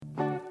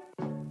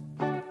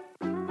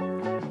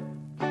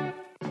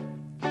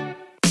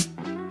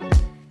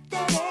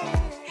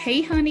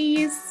Hey,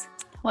 honeys.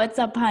 What's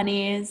up,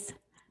 honeys?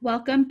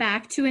 Welcome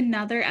back to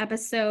another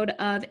episode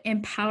of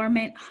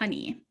Empowerment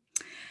Honey.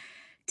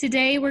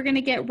 Today, we're going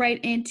to get right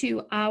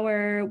into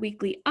our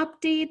weekly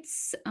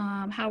updates,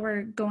 how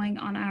we're going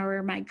on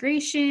our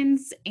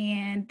migrations,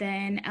 and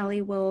then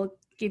Ellie will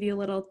give you a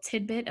little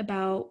tidbit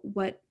about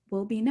what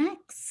will be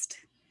next.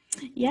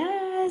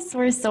 Yes,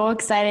 we're so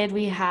excited.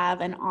 We have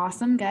an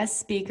awesome guest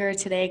speaker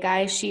today,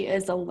 guys. She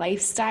is a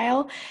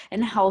lifestyle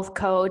and health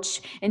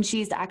coach, and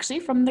she's actually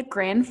from the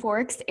Grand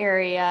Forks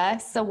area.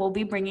 So we'll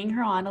be bringing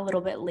her on a little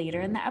bit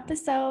later in the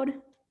episode.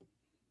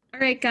 All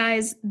right,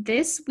 guys,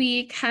 this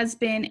week has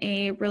been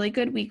a really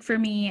good week for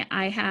me.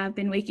 I have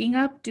been waking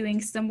up, doing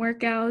some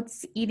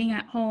workouts, eating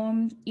at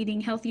home, eating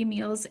healthy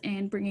meals,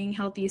 and bringing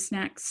healthy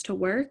snacks to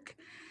work.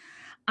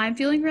 I'm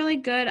feeling really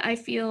good. I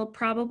feel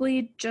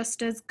probably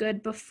just as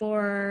good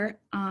before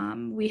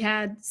we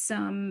had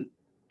some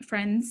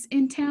friends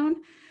in town.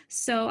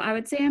 So I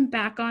would say I'm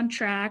back on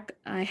track.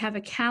 I have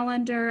a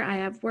calendar, I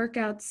have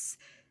workouts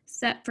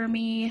set for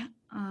me.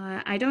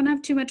 I don't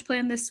have too much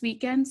planned this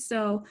weekend,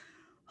 so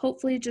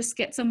hopefully just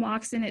get some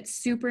walks in. It's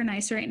super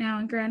nice right now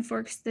in Grand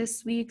Forks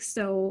this week,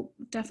 so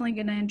definitely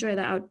going to enjoy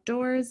the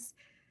outdoors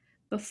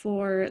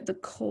before the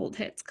cold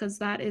hits because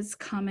that is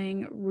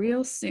coming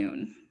real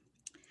soon.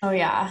 Oh,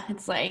 yeah,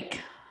 it's like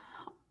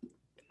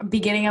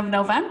beginning of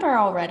November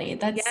already.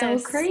 That's so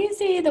Yes.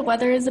 crazy. The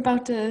weather is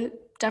about to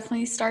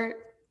definitely start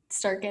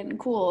getting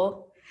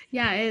cool.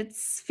 Yeah,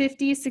 it's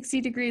 50,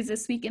 60 degrees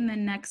this week, and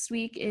then next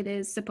week it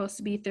is supposed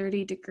to be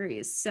 30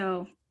 degrees.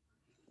 So,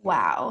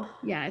 Wow.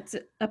 yeah, it's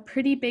a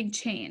pretty big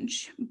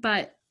change.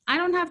 But I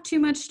don't have too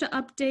much to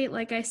update.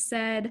 Like I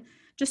said,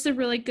 just a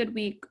really good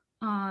week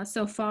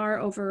so far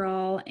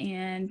overall,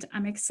 and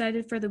I'm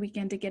excited for the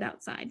weekend to get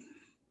outside.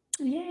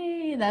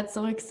 Yay, that's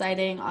so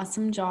exciting.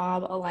 Awesome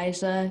job,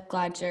 Elijah.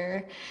 Glad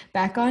you're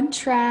back on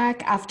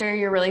track after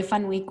your really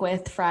fun week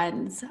with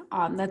friends.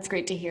 That's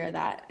great to hear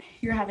that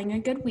you're having a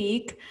good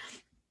week.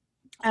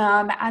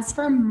 As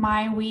for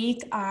my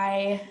week,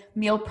 I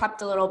meal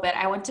prepped a little bit.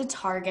 I went to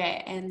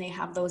Target and they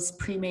have those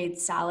pre-made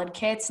salad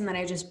kits, and then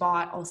I just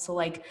bought also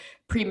like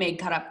pre-made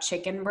cut up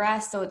chicken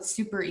breast. So it's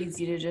super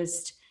easy to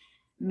just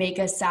make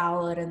a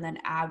salad and then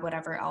add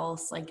whatever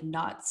else like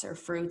nuts or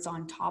fruits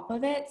on top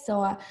of it.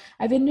 So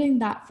I've been doing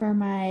that for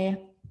my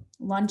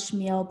lunch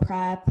meal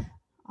prep.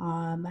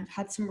 I've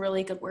had some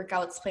really good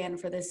workouts planned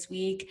for this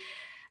week.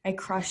 I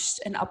crushed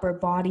an upper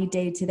body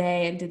day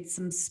today and did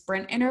some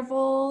sprint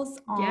intervals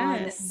on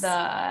Yes.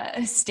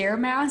 the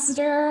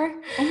Stairmaster.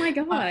 Oh my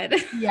God.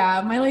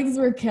 Yeah, my legs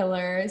were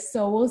killer.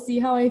 So we'll see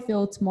how I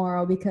feel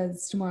tomorrow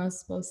because tomorrow's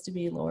supposed to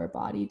be lower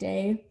body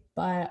day.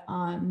 But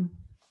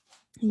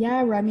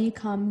yeah, Remy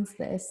comes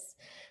this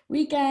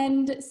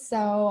weekend, so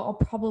I'll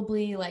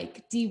probably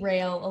like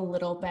derail a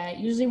little bit.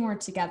 Usually when we're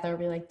together,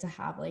 we like to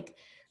have like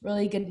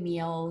really good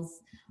meals.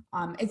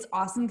 It's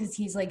awesome because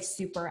he's like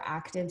super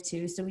active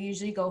too. So we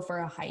usually go for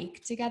a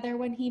hike together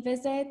when he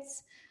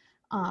visits.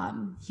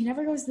 He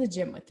never goes to the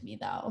gym with me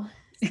though.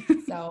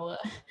 So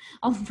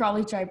I'll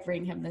probably try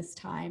bring him this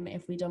time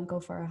if we don't go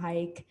for a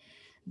hike.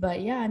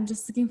 But yeah, I'm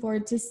just looking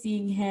forward to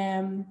seeing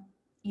him,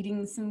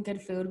 eating some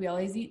good food. We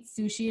always eat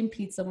sushi and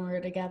pizza when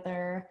we're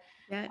together.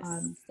 Yes.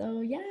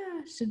 So yeah,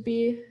 should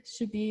be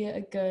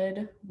a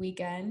good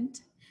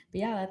weekend. But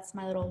yeah, that's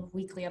my little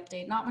weekly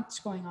update. Not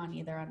much going on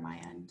either on my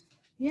end.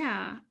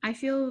 Yeah, I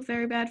feel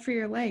very bad for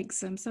your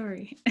legs. I'm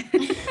sorry.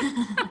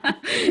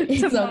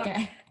 It's Tomorrow.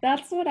 okay.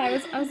 That's what I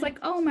was like,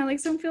 oh, my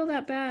legs don't feel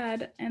that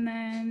bad. And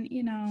then, I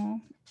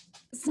can't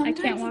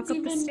Sometimes walk it's up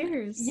the even,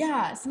 stairs.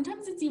 yeah,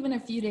 sometimes it's even a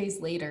few days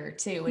later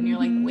too, and you're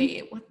like, Mm-hmm.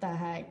 wait, what the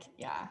heck?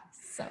 Yeah.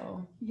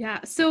 So, Yeah.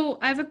 So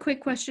I have a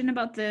quick question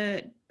about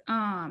the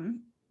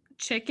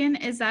chicken.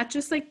 Is that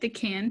just like the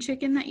canned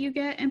chicken that you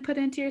get and put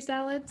into your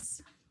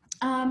salads?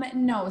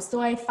 no,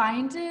 so I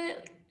find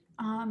it,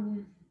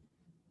 um,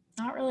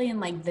 not really in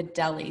like the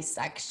deli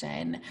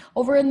section.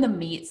 Over in the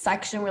meat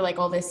section where like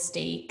all the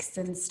steaks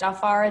and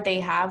stuff are, they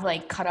have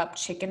like cut up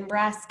chicken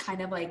breasts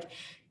kind of like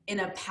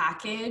in a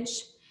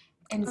package.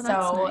 And Oh,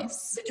 that's so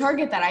nice. the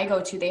Target that I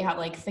go to, they have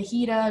like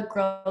fajita,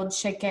 grilled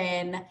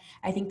chicken.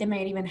 I think they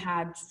might even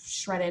have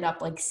shredded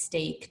up like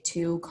steak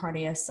too, carne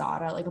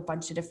asada, like a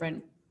bunch of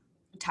different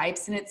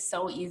types. And it's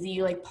so easy.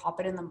 You like pop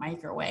it in the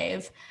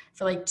microwave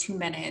for like 2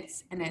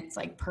 minutes and it's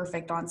like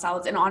perfect on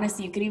salads. And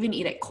honestly, you could even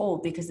eat it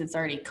cold because it's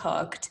already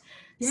cooked.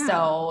 Yeah,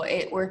 So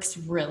it works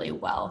really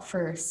well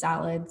for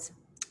salads.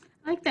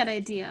 I like that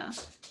idea.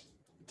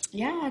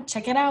 Yeah,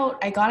 check it out.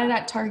 I got it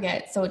at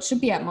Target, so it should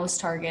be at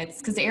most Targets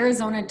because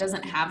Arizona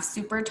doesn't have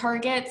super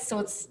Targets, so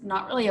it's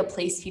not really a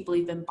place people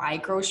even buy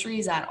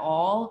groceries at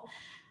all.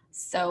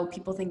 So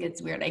people think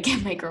it's weird I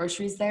get my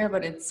groceries there,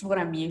 but it's what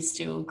I'm used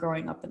to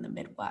growing up in the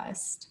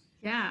Midwest.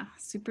 Yeah,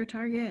 super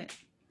target.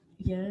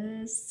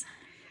 Yes.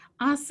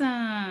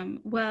 Awesome.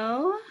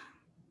 Well,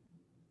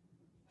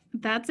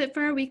 that's it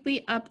for our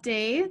weekly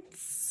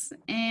updates,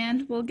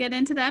 and we'll get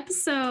into the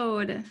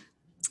episode.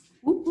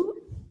 Whoop, whoop.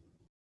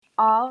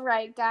 All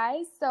right,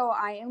 guys. So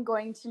I am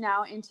going to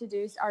now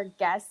introduce our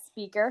guest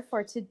speaker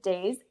for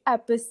today's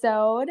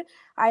episode.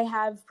 I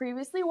have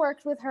previously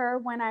worked with her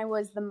when I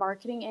was the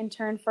marketing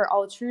intern for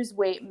Altru's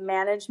weight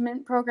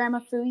management program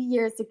a few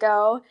years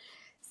ago.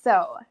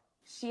 So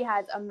she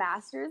has a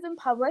master's in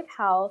public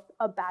health,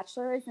 a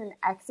bachelor's in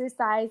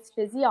exercise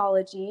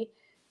physiology.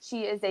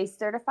 She is a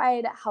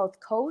certified health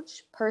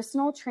coach,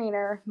 personal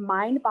trainer,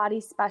 mind body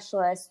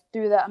specialist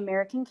through the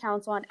American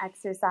Council on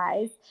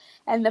Exercise,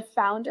 and the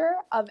founder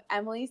of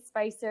Emily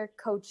Spicer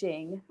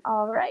Coaching.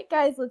 All right,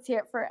 guys, let's hear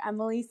it for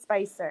Emily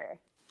Spicer.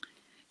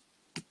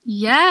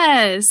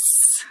 Yes.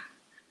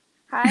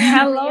 Hi,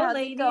 Emily. Hello, How's it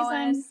ladies. going?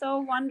 I'm so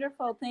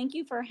wonderful. Thank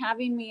you for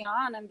having me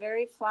on. I'm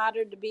very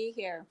flattered to be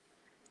here.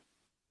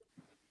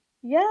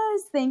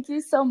 Yes, thank you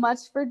so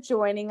much for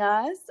joining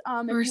us.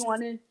 If you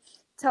want to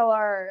tell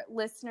our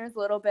listeners a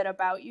little bit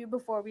about you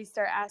before we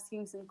start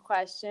asking some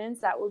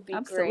questions, that would be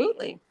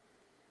Absolutely.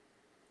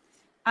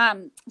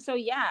 great. So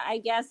yeah, I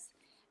guess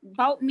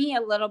about me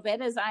a little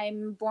bit is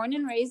I'm born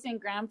and raised in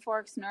Grand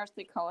Forks, North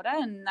Dakota,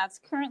 and that's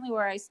currently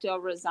where I still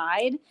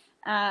reside.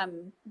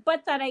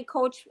 But that I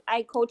coach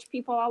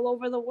people all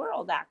over the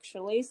world,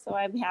 actually. So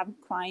I have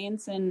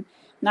clients in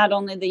not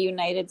only the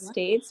United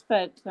States,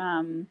 but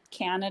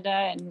Canada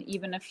and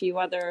even a few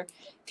other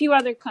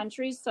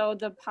countries. So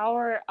the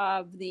power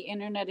of the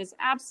internet is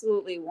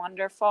absolutely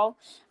wonderful.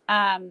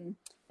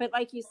 But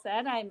like you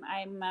said,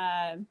 I'm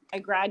a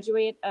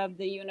graduate of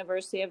the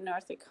University of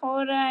North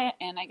Dakota,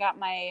 and I got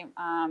my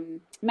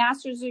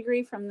master's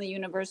degree from the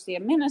University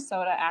of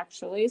Minnesota,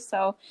 actually.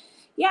 So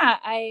yeah,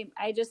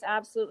 I just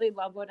absolutely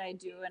love what I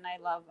do, and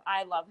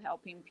I love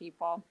helping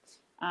people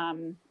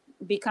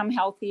become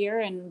healthier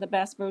and the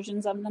best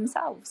versions of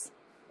themselves.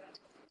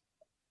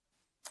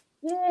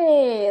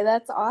 Yay,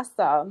 that's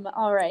awesome.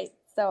 All right,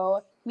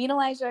 so me and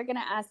Elijah are going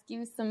to ask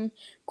you some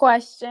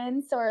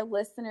questions so our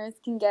listeners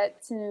can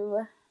get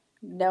to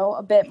know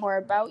a bit more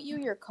about you,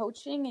 your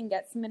coaching, and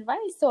get some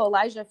advice. So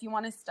Elijah, if you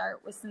want to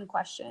start with some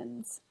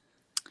questions.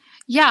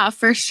 Yeah,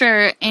 for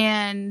sure.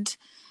 And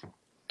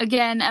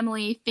again,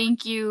 Emily,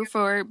 thank you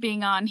for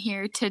being on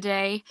here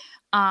today.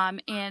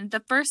 And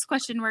the first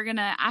question we're going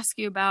to ask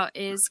you about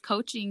is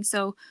coaching.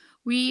 So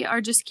we are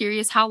just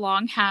curious, how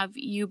long have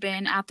you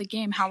been at the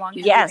game? How long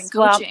have you been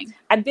coaching? Well,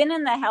 I've been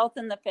in the health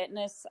and the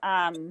fitness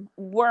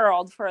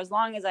world for as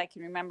long as I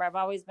can remember. I've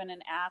always been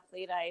an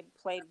athlete. I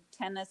played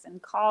tennis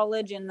in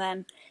college, and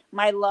then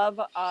my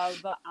love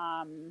of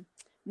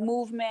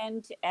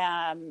movement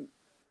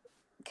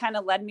kind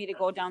of led me to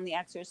go down the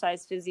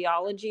exercise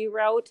physiology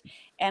route.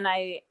 And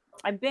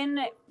I've been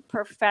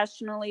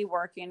professionally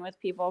working with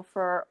people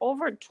for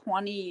over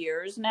 20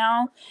 years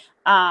now.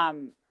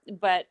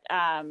 But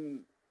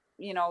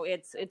you know,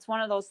 it's one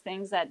of those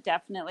things that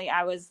definitely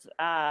I'm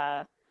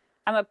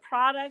a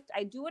product.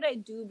 I do what I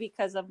do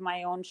because of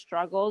my own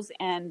struggles,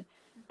 and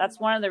that's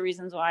one of the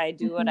reasons why I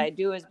do what I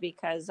do, is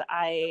because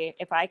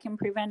if I can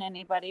prevent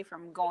anybody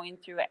from going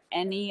through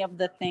any of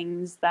the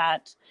things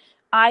that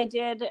I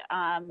did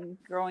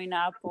growing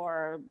up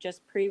or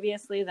just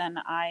previously, then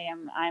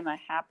I'm a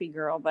happy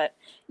girl. But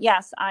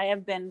yes, I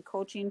have been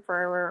coaching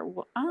for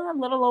a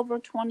little over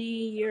 20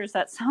 years.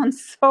 That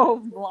sounds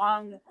so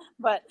long,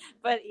 but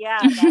yeah,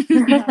 that's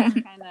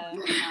kind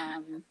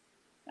of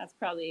that's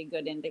probably a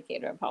good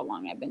indicator of how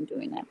long I've been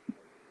doing it.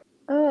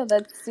 Oh,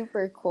 that's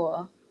super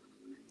cool.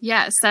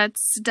 Yes,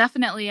 that's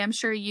definitely, I'm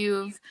sure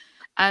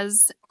as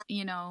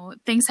you know,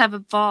 things have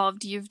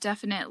evolved, you've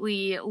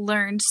definitely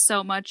learned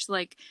so much.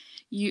 Like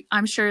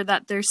I'm sure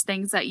that there's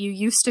things that you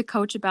used to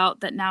coach about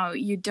that now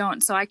you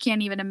don't. So I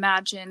can't even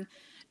imagine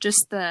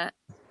just the,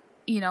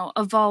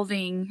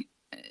 evolving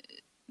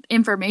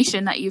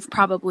information that you've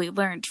probably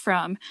learned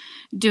from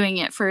doing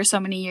it for so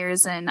many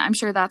years. And I'm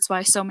sure that's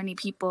why so many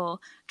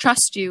people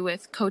trust you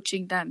with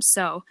coaching them.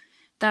 So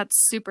that's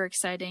super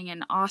exciting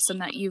and awesome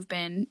that you've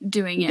been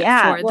doing it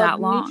for that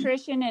long.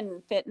 Nutrition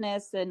and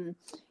fitness and,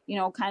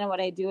 kind of what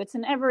I do, it's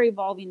an ever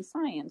evolving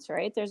science,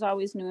 right? There's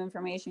always new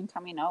information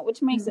coming out,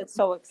 which makes it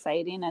so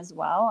exciting as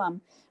well.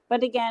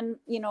 But again,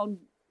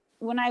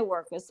 when I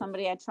work with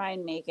somebody, I try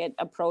and make it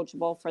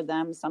approachable for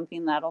them,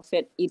 something that'll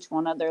fit each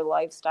one of their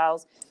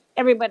lifestyles.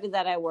 Everybody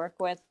that I work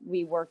with,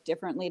 we work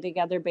differently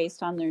together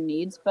based on their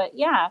needs. But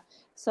yeah,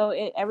 so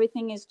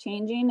everything is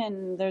changing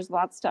and there's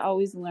lots to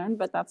always learn,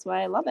 but that's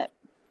why I love it.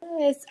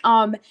 Yes.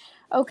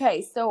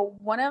 Okay, so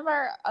one of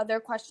our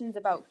other questions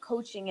about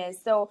coaching is,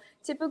 so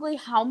typically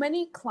how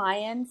many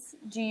clients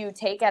do you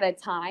take at a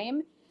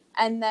time?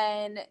 And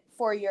then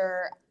for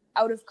your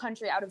out of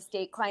country, out of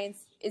state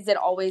clients, is it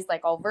always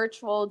like all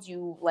virtual? Do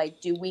you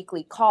do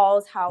weekly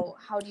calls? How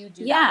do you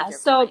do that? Yeah,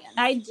 so clients?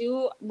 I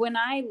do. When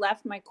I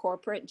left my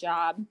corporate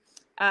job,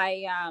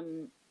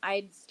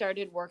 I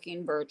started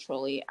working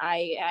virtually.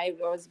 I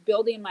was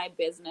building my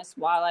business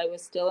while I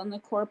was still in the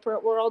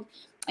corporate world,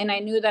 and I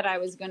knew that I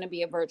was going to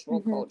be a virtual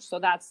coach. So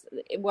that's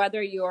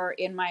whether you're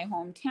in my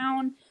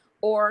hometown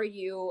or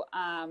you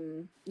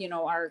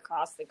are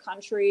across the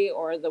country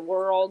or the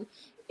world,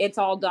 it's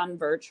all done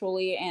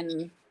virtually.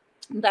 And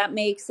that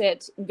makes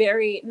it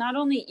very not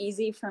only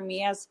easy for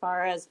me as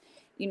far as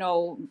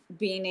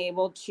being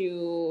able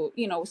to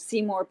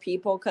see more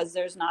people, because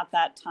there's not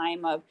that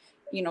time of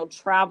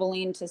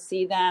traveling to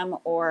see them,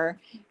 or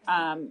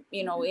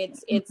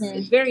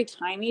it's very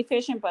time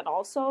efficient, but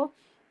also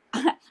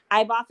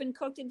I've often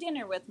cooked a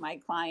dinner with my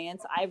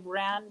clients. I've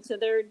ran to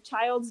their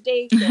child's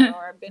daycare,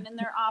 or I've been in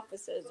their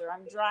offices, or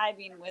I'm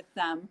driving with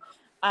them.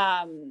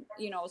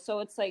 So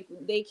it's like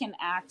they can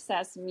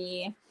access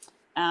me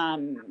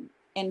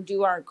and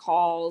do our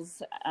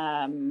calls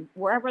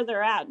wherever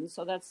they're at. And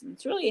so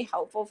it's really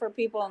helpful for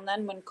people. And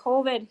then when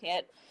COVID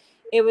hit,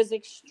 it was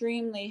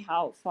extremely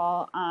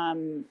helpful,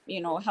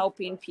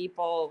 helping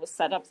people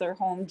set up their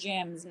home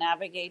gyms,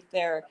 navigate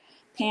their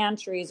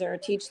pantries, or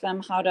teach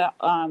them how to,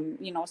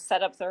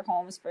 set up their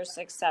homes for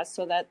success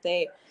so that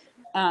they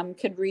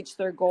could reach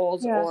their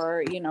goals. Yeah.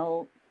 Or,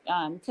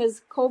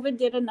 because COVID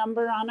did a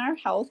number on our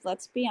health,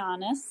 let's be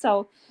honest.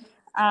 So,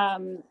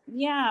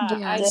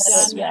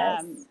 Yes.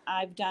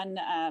 I've done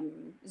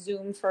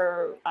Zoom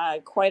for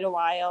quite a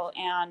while,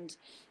 and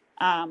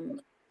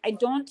I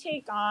don't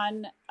take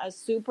on a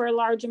super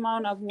large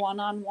amount of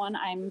one-on-one.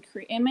 I'm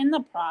in the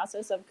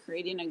process of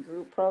creating a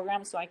group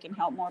program so I can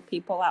help more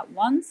people at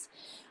once.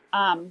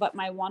 But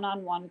my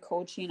one-on-one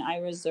coaching, I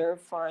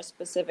reserve for a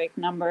specific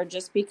number,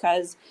 just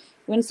because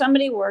when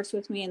somebody works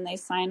with me and they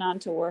sign on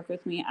to work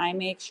with me, I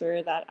make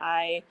sure that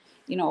I,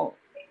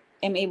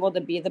 am able to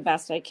be the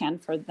best I can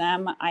for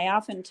them. I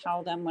often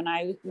tell them when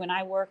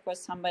I work with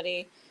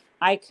somebody,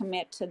 I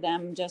commit to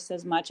them just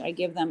as much. I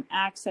give them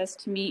access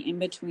to me in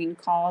between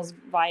calls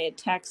via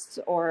texts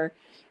or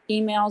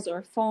emails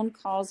or phone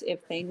calls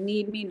if they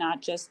need me,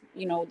 not just,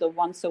 the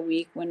once a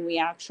week when we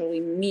actually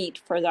meet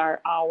for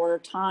our hour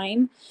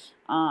time.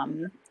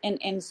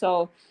 And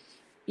so,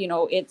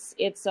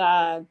 it's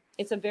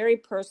a very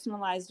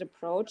personalized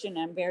approach, and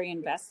I'm very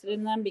invested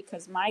in them,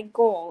 because my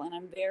goal, and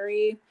I'm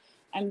very,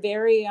 I don't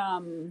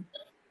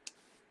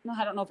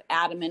know if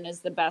adamant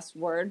is the best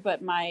word,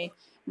 but my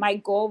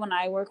goal when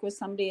I work with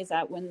somebody is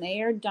that when they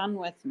are done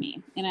with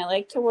me, and I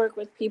like to work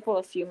with people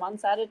a few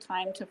months at a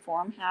time to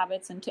form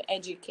habits and to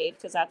educate,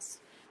 because that's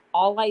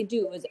all I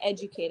do is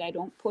educate. I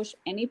don't push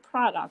any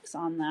products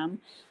on them.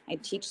 I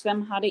teach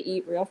them how to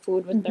eat real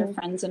food with their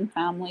friends and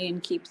family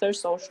and keep their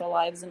social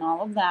lives and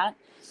all of that.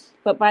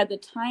 But by the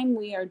time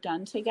we are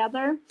done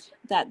together,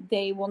 that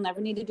they will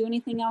never need to do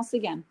anything else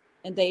again.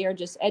 And they are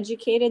just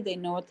educated. They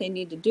know what they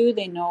need to do.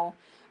 They know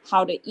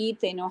how to eat.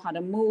 They know how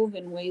to move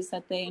in ways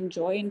that they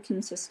enjoy and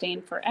can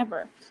sustain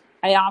forever.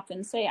 I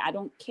often say, I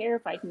don't care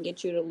if I can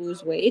get you to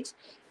lose weight.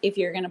 If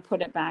you're going to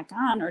put it back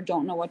on or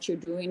don't know what you're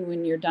doing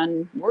when you're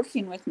done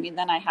working with me,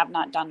 then I have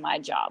not done my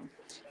job.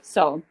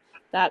 So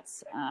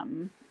that's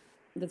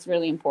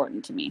really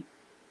important to me.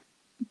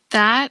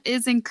 That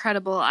is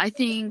incredible. I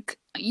think,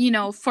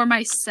 for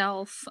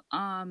myself,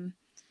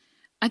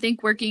 I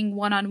think working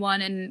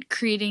one-on-one and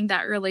creating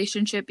that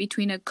relationship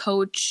between a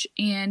coach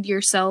and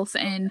yourself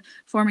and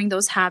forming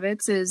those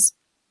habits is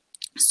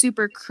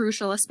super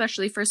crucial,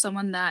 especially for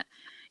someone that,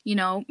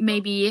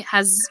 maybe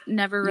has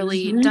never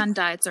really done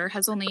diets or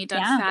has only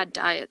done fad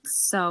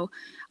diets. So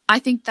I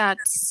think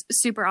that's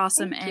super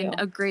awesome. Thank and you.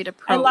 A great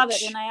approach. I love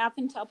it. And I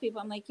often tell people,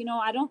 I'm like,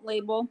 I don't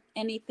label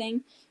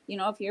anything.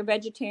 If you're a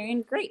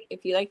vegetarian, great.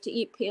 If you like to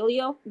eat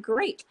paleo,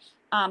 great.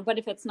 But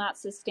if it's not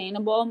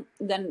sustainable,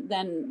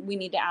 then we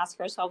need to ask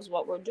ourselves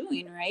what we're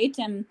doing, right?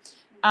 And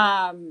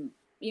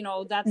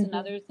that's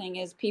another thing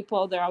is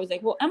people, they're always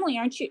like, well, Emily,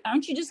 aren't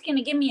you just going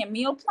to give me a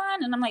meal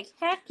plan? And I'm like,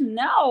 heck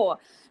no.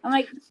 I'm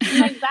like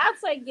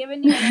that's like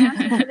giving you an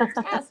answer to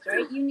the test,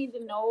 right? You need to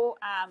know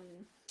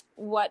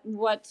what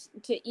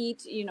to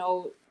eat,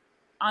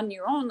 on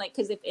your own. Like,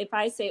 because if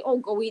I say, oh,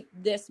 go eat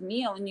this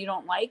meal, and you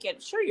don't like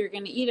it, sure, you're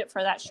going to eat it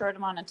for that short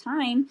amount of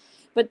time.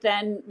 But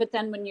then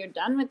when you're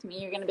done with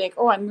me, you're going to be like,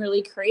 oh, I'm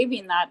really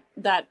craving that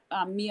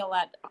meal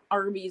at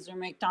Arby's or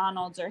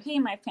McDonald's, or, hey,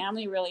 my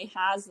family really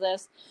has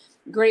this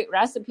great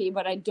recipe,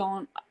 but I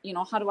don't,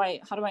 how do I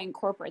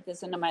incorporate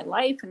this into my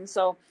life? And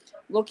so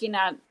looking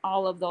at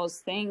all of those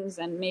things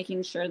and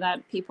making sure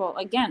that people,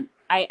 again,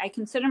 I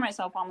consider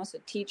myself almost a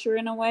teacher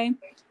in a way,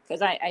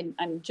 because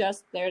I'm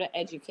just there to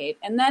educate.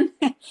 And then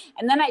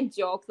I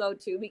joke though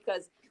too,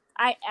 because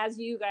as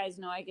you guys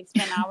know, I could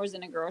spend hours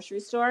in a grocery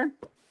store,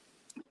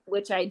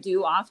 which I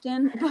do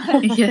often.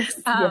 But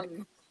yes.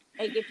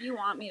 Like if you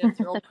want me to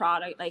throw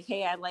product, like,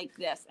 hey, I like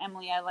this,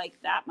 Emily, I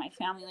like that, my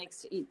family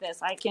likes to eat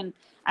this,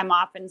 I'm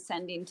often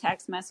sending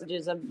text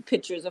messages of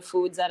pictures of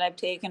foods that I've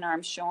taken, or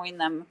I'm showing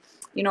them,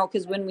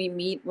 because when we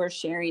meet, we're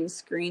sharing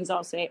screens.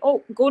 I'll say,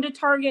 oh, go to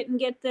Target and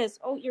get this.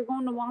 Oh, you're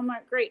going to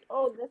Walmart. Great.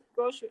 Oh, this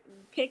grocery,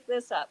 pick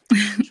this up,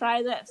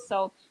 try this.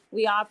 So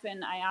I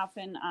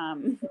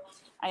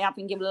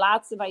often give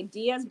lots of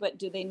ideas, but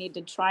do they need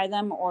to try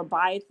them or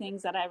buy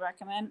things that I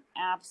recommend?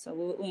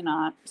 Absolutely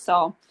not.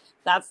 So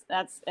that's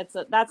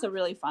a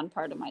really fun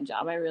part of my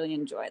job. I really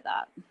enjoy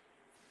that.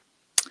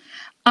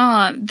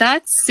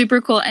 That's super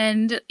cool.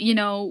 And,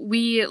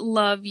 we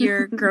love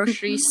your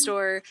grocery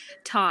store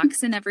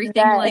talks and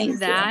everything like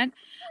that.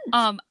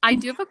 I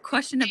do have a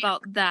question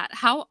about that.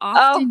 How Oh,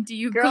 often do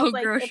you girls, go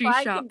like if grocery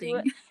I can do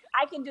it, shopping?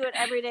 I can do it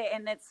every day.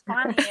 And it's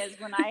funny is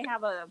when I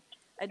have a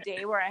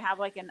day where I have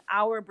like an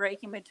hour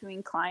break in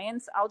between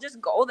clients, I'll just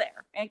go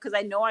there, and because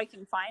I know I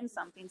can find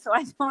something. So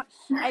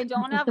I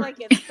don't have like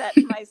it set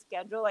in my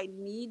schedule. I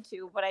need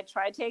to, but I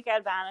try to take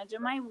advantage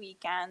of my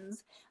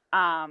weekends.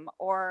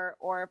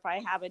 Or if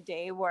I have a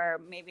day where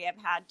maybe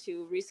I've had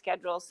to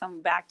reschedule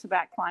some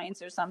back-to-back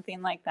clients or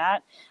something like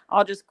that,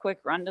 I'll just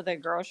quick run to the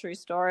grocery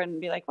store and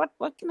be like,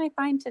 what can I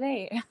find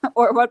today?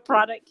 Or what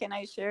product can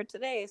I share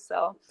today?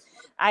 So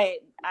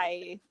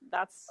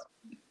that's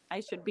I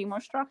should be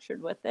more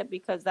structured with it,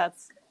 because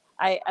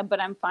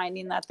but I'm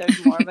finding that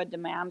there's more of a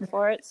demand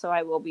for it. So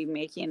I will be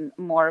making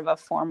more of a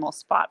formal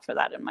spot for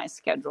that in my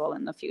schedule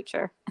in the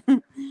future.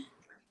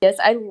 Yes,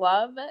 I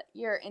love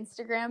your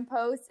Instagram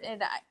posts,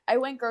 and I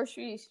went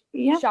grocery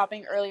Yeah.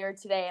 shopping earlier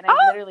today, and I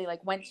literally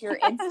like went to your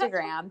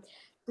Instagram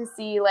to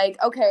see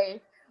like,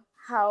 okay,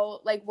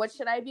 how like what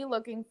should I be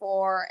looking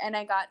for, and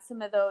I got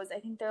some of those. I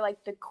think they're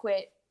like the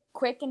quick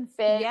and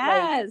fit like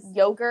Yes.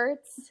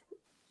 yogurts.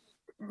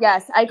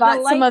 Yes, I The got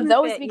some light of and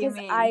those fit, you because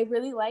mean? I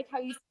really like how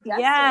you suggested.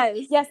 Yes.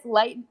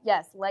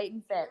 Yes, light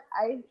and fit.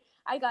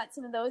 I got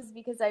some of those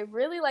because I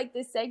really like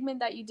this segment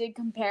that you did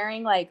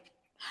comparing like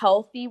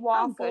healthy Oh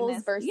waffles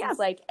goodness. versus Yes.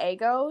 like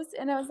Eggos,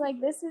 and I was like,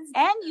 this is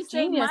And you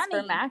save genius for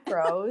money.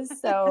 macros.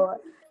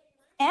 So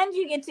And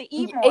you get to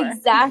eat more.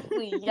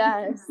 exactly,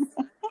 yes.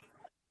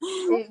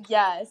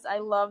 Yes, I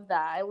love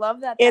that. I love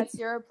that It's that's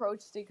your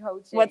approach to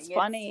coaching. what's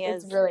funny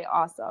it's is really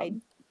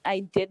awesome.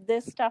 I did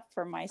this stuff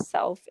for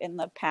myself in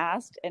the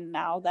past, and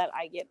now that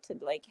I get to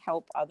like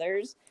help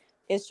others,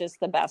 it's just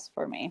the best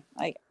for me.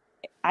 Like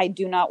I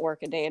do not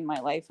work a day in my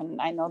life, and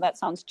I know that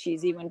sounds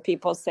cheesy when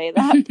people say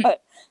that,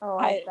 but Oh,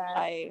 it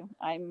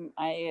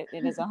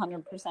is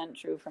 100%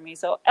 true for me.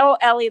 So, oh,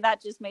 Ellie,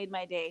 that just made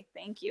my day.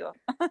 Thank you.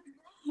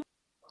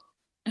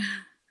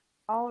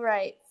 All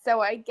right.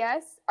 So I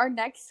guess our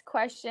next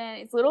question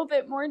is a little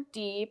bit more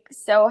deep.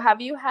 So have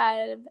you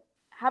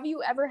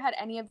ever had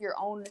any of your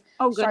own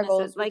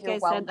struggles with Like your I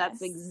said, wellness?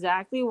 that's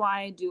exactly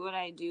why I do what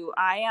I do.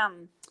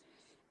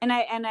 And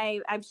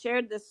I've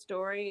shared this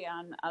story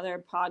on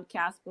other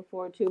podcasts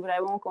before too, but I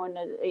won't go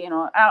into,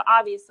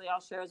 obviously I'll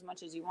share as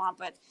much as you want,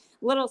 but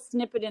little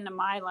snippet into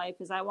my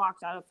life is I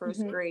walked out of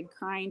first grade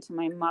crying to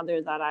my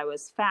mother that I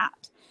was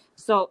fat.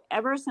 So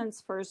ever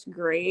since first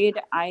grade,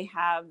 I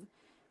have,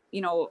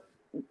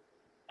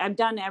 I've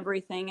done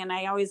everything, and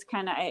I always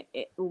kind of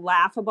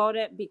laugh about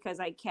it because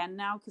I can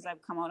now, because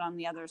I've come out on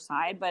the other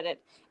side, but it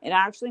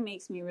actually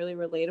makes me really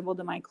relatable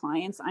to my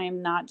clients. I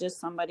am not just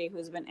somebody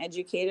who's been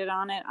educated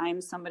on it. I'm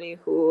somebody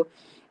who,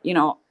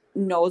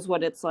 knows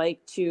what it's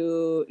like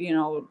to,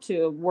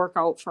 to work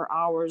out for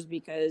hours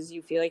because you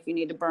feel like you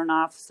need to burn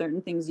off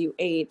certain things you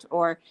ate,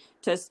 or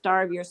to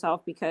starve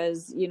yourself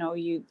because,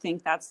 you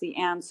think that's the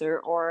answer,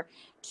 or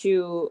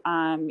to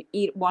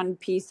eat one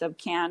piece of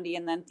candy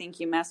and then think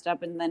you messed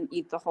up and then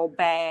eat the whole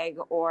bag,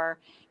 or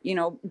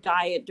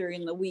diet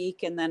during the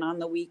week and then on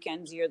the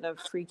weekends you're the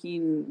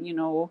freaking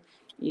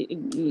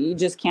you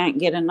just can't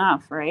get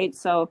enough, right?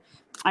 So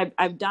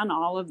I've done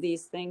all of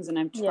these things, and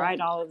I've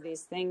tried all of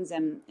these things,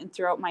 and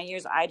throughout my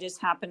years I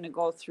just happened to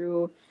go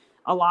through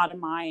a lot of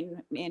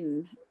mine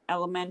in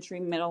elementary,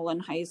 middle,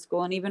 and high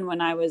school, and even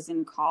when I was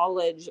in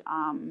college.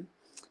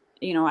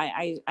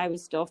 I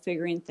was still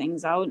figuring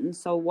things out. And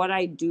so what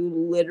I do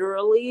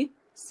literally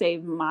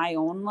saved my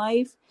own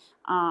life.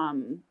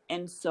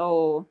 And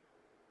so,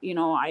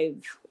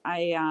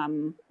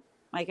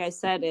 like I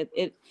said,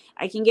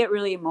 I can get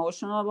really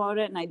emotional about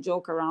it, and I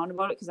joke around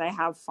about it because I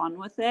have fun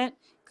with it,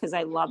 because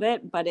I love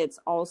it, but it's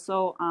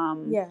also,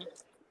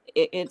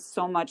 it's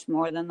so much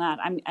more than that.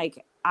 I'm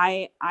like,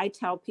 I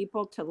tell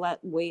people to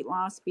let weight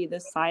loss be the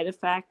side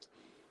effect.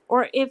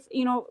 Or if,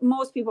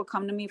 most people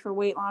come to me for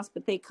weight loss,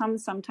 but they come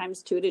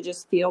sometimes too to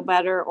just feel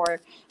better,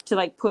 or to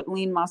like put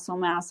lean muscle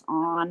mass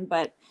on.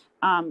 But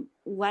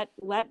let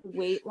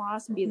weight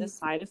loss be the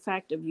side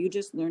effect of you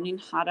just learning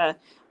how to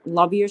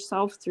love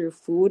yourself through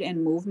food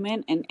and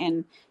movement.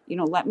 And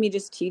let me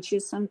just teach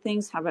you some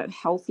things. Have a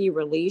healthy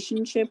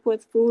relationship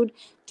with food,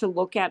 to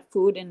look at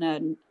food in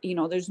a,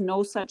 there's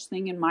no such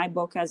thing in my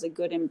book as a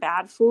good and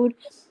bad food.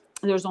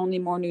 There's only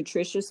more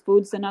nutritious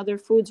foods than other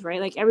foods, right?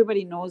 Like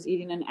everybody knows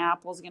eating an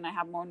apple is going to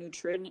have more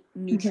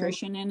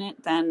nutrition in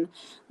it than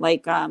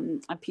like a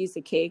piece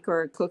of cake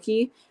or a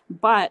cookie.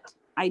 But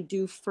I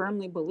do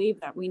firmly believe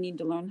that we need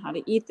to learn how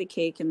to eat the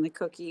cake and the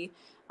cookie.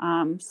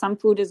 Some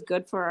food is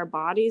good for our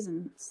bodies,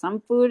 and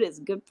some food is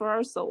good for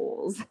our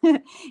souls.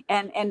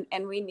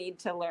 and we need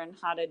to learn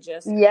how to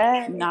just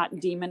not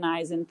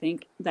demonize and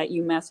think that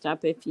you messed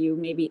up if you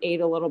maybe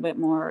ate a little bit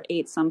more, or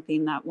ate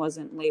something that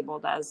wasn't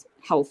labeled as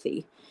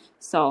healthy.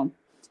 So,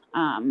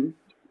 you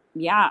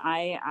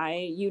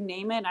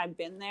name it, I've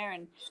been there.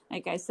 And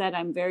like I said,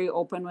 I'm very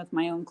open with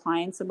my own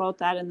clients about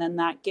that. And then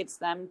that gets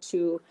them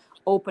to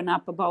open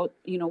up about,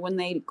 when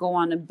they go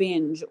on a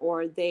binge,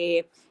 or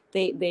they'll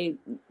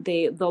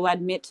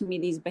admit to me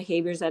these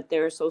behaviors that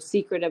they're so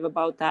secretive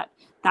about.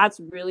 That's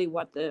really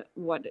what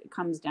it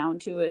comes down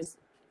to, is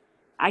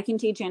I can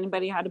teach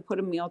anybody how to put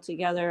a meal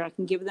together. I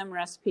can give them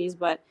recipes,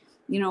 but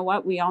you know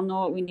what? We all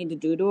know what we need to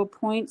do to a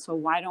point. So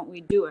why don't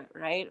we do it?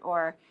 Right.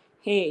 Or,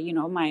 hey, you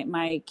know,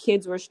 my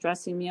kids were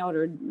stressing me out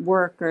or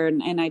work, or,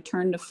 and I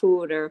turned to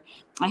food, or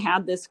I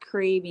had this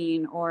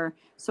craving. Or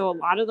so a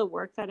lot of the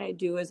work that I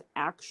do is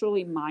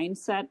actually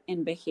mindset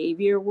and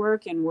behavior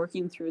work, and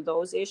working through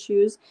those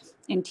issues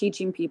and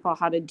teaching people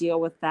how to deal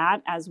with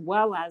that, as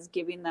well as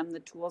giving them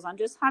the tools on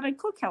just how to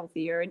cook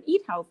healthier and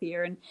eat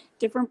healthier and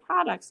different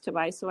products to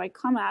buy. So I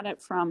come at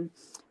it from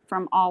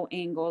all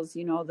angles,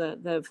 you know,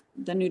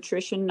 the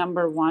nutrition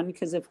number one,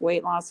 because if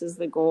weight loss is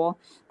the goal,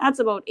 that's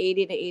about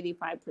 80 to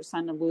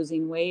 85% of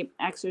losing weight.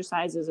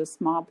 Exercise is a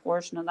small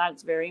portion of that.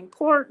 It's very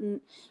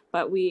important,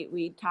 but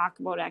we talk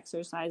about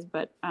exercise,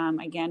 but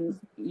again,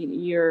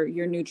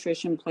 your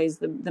nutrition plays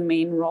the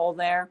main role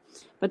there.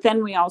 But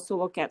then we also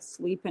look at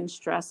sleep and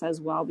stress as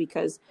well,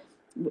 because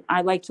I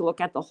like to look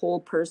at the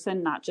whole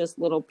person, not just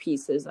little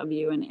pieces of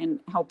you, and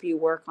help you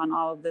work on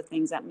all of the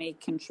things that may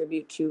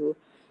contribute to,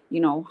 you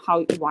know,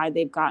 why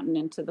they've gotten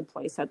into the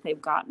place that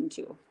they've gotten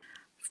to.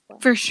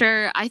 For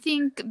sure. I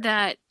think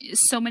that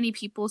so many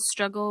people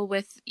struggle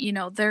with, you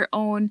know, their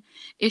own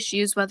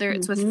issues, whether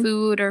it's with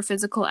food or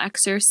physical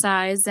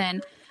exercise.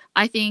 And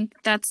I think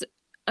that's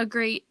a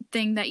great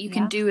thing that you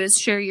can do, is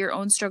share your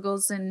own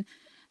struggles and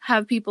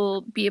have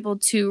people be able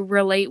to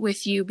relate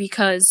with you,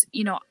 because,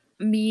 you know,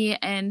 me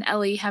and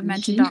Ellie have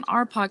mentioned on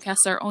our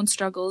podcast our own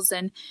struggles,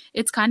 and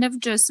it's kind of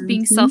just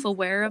being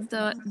self-aware of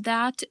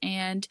that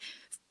and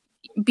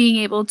being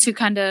able to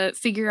kind of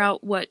figure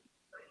out what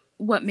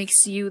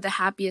makes you the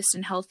happiest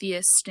and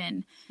healthiest,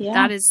 and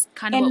that is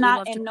kind of what we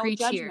love to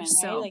preach here.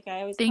 So right? Like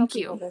I always thank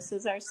tell people, you. this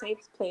is our safe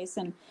place,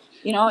 and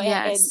you know,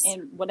 Yes.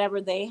 and whatever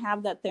they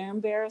have that they're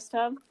embarrassed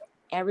of,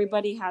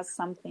 everybody has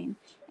something.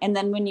 And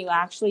then when you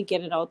actually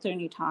get it out there and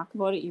you talk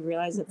about it, you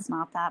realize it's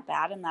not that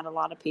bad, and that a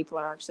lot of people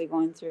are actually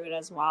going through it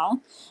as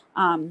well.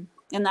 And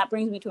that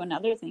brings me to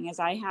another thing, is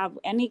I have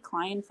any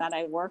clients that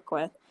I work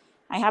with,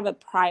 I have a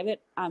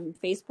private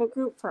Facebook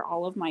group for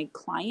all of my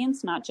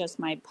clients, not just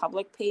my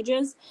public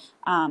pages.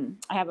 I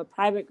have a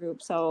private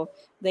group so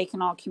they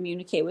can all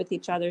communicate with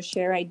each other,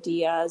 share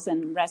ideas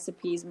and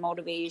recipes,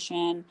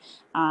 motivation,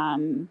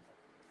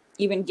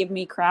 even give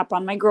me crap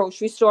on my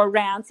grocery store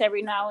rants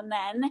every now and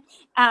then.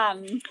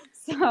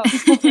 So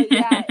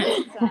yeah,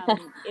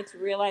 it's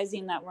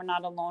realizing that we're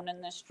not alone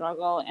in this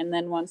struggle. And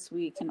then once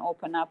we can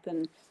open up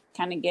and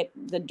kind of get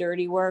the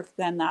dirty work,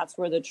 then that's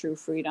where the true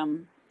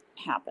freedom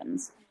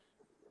happens.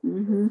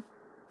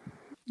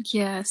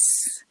 Yes.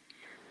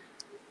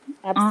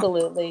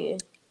 Absolutely.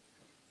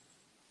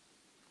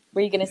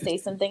 Were you going to say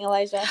something,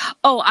 Elijah?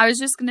 Oh, I was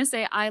just going to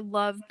say, I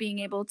love being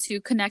able to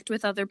connect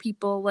with other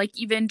people, like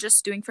even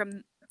just doing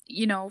from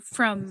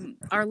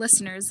our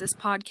listeners, this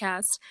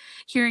podcast,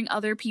 hearing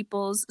other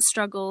people's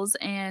struggles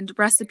and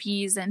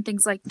recipes and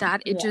things like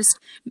that. It just,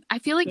 I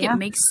feel like it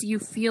makes you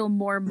feel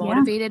more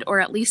motivated, or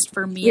at least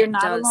for me, You're it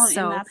not does. alone.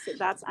 So And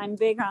that's I'm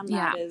big on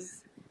that,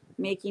 is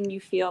making you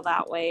feel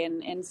that way,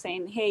 and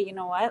saying, hey, you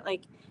know what,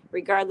 like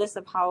regardless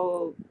of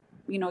how,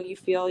 you know, you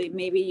feel,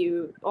 maybe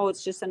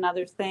it's just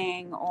another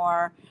thing,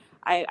 or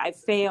I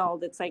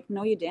failed. It's like,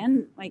 no, you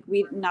didn't. Like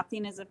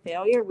nothing is a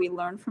failure. We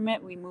learn from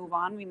it. We move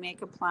on. We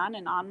make a plan,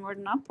 and onward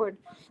and upward.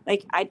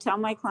 Like I tell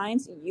my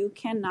clients, you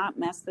cannot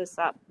mess this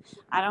up.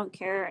 I don't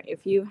care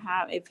if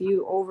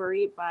you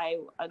overeat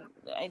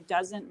it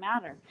doesn't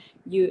matter.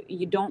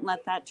 You don't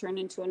let that turn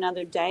into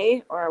another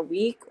day or a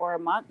week or a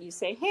month. You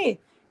say, hey,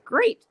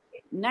 great.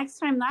 Next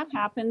time that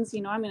happens,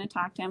 you know, I'm going to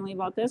talk to Emily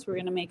about this. We're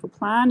going to make a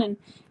plan. And,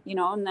 you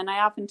know, and then I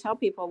often tell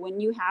people,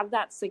 when you have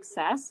that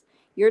success,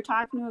 you're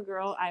talking to a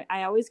girl.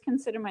 I always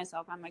consider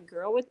myself, I'm a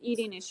girl with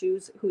eating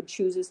issues who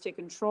chooses to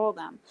control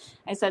them.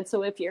 I said,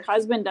 so if your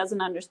husband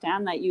doesn't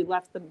understand that you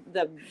left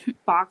the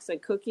box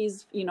of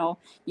cookies, you know,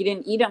 you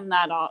didn't eat them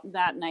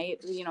that night,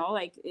 you know,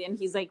 like, and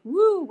he's like,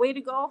 woo, way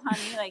to go,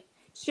 honey. Like,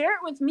 share it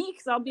with me,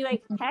 because I'll be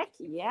like, heck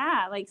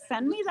yeah, like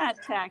send me that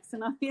text,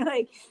 and I'll be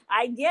like,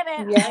 I get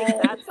it. Yes.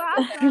 Like, that's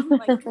awesome.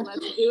 Like,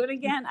 let's do it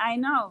again. I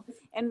know.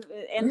 And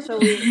so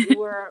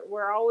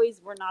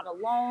we're not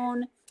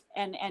alone,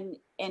 and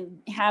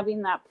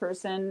having that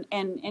person,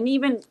 and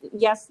even,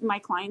 yes, my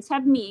clients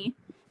have me,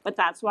 but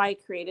that's why I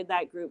created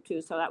that group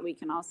too, so that we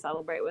can all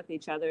celebrate with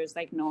each other. It's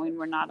like knowing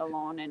we're not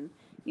alone, and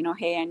you know,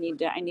 hey, I need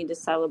to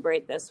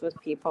celebrate this with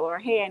people, or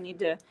hey, I need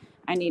to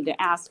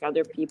ask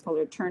other people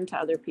or turn to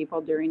other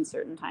people during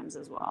certain times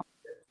as well.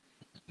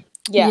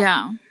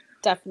 Yeah.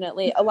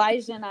 Definitely.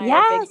 Elijah and I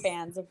are big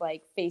fans of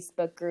like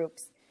Facebook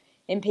groups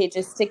and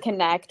pages to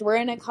connect. We're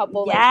in a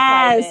couple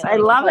private, I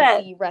love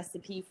healthy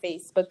recipe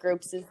Facebook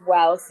groups as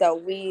well. So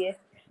we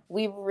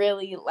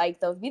really like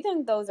those. We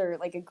think those are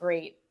like a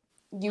great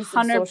use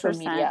of social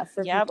media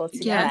for people to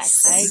connect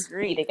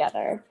and be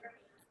together.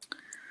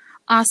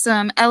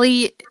 Awesome.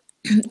 Ellie,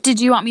 did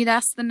you want me to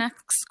ask the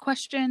next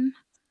question?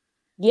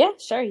 Yeah,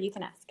 sure. You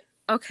can ask.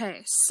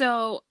 Okay.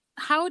 So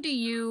how do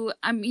you,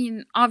 I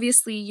mean,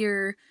 obviously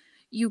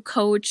you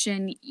coach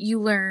and you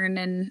learn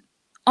and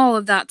all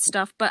of that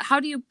stuff, but how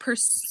do you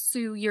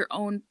pursue your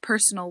own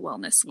personal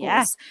wellness goals?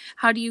 Yeah.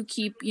 How do you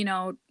keep,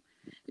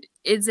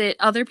 is it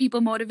other people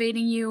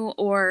motivating you,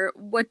 or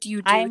what do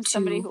you do I'm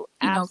somebody who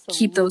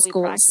keep those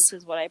goals?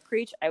 Practices what I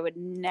preach. I would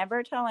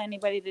never tell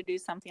anybody to do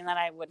something that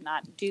I would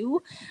not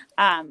do.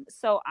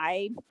 So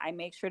I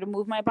make sure to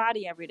move my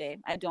body every day.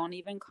 I don't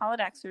even call it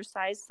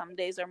exercise. Some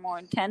days are more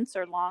intense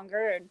or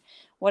longer and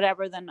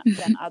whatever than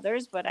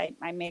others, but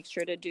I make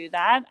sure to do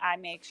that. I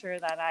make sure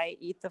that I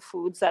eat the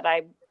foods that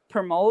I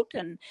promote,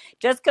 and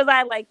just because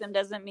I like them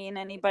doesn't mean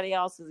anybody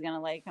else is going to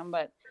like them.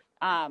 But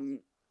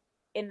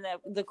and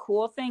the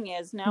cool thing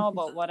is now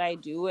about what I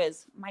do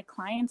is my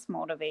clients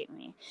motivate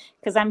me,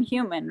 because I'm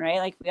human, right?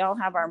 Like, we all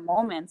have our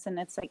moments, and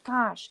it's like,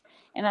 gosh,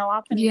 and I'll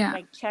often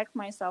like check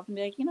myself and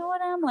be like, you know what,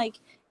 I'm like,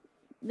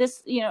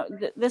 this,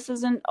 this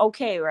isn't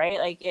okay, right?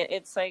 Like,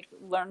 it's like,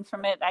 learn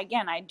from it.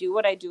 Again, I do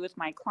what I do with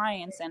my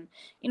clients, and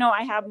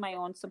I have my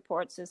own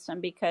support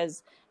system,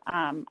 because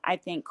I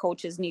think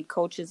coaches need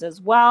coaches as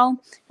well,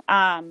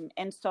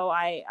 and so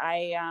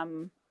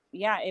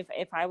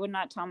if I would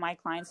not tell my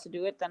clients to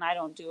do it, then I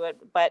don't do it.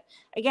 But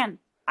again,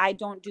 I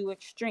don't do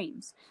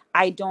extremes.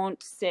 I don't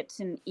sit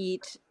and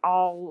eat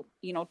all,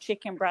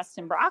 chicken breast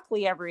and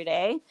broccoli every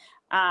day.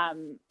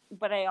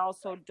 But I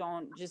also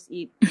don't just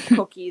eat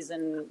cookies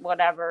and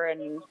whatever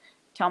and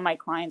tell my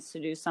clients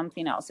to do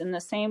something else. In the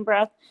same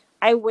breath,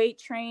 I weight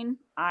train,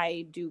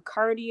 I do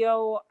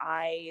cardio,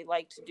 I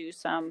like to do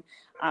some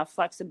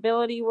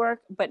flexibility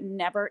work, but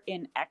never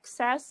in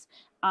excess.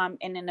 And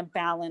in a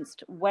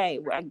balanced way.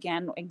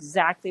 Again,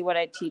 exactly what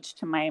I teach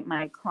to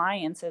my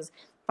clients is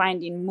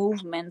finding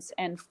movements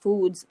and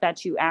foods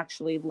that you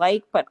actually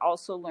like, but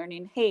also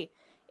learning, hey,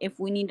 if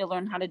we need to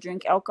learn how to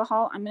drink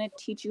alcohol, I'm going to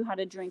teach you how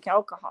to drink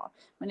alcohol.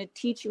 I'm going to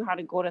teach you how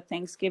to go to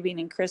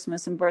Thanksgiving and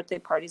Christmas and birthday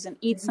parties and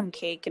eat some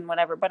cake and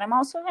whatever. But I'm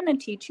also going to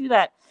teach you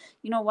that,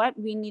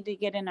 we need to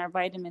get in our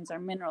vitamins, our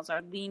minerals,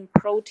 our lean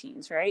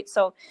proteins, right?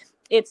 So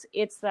it's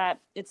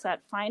that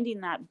finding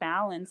that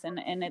balance,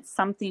 and it's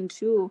something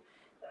too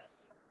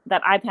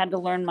that I've had to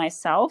learn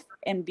myself.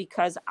 And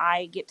because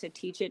I get to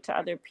teach it to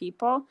other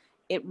people,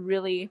 it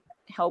really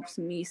helps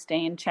me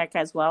stay in check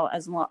as well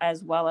as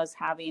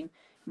having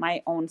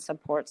my own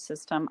support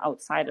system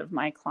outside of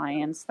my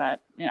clients.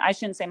 That, I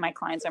shouldn't say my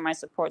clients are my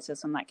support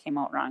system, that came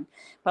out wrong,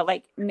 but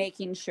like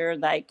making sure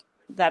like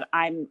that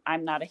I'm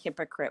not a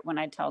hypocrite when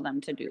I tell them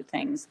to do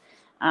things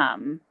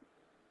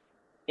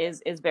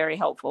is very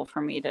helpful for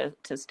me to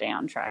stay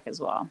on track as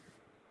well.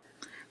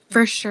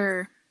 For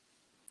sure.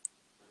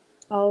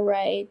 All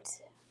right.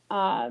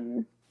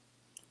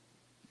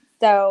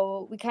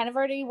 So we kind of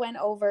already went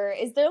over.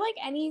 Is there like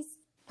any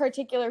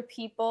particular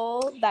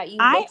people that you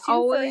look to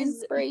for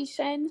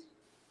inspiration?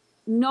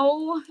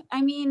 No,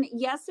 I mean,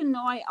 yes and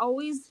no.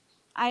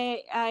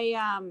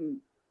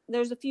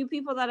 There's a few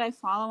people that I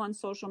follow on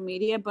social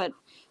media, but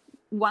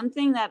one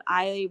thing that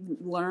I've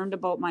learned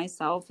about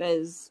myself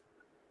is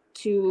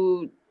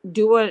to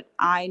do what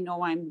I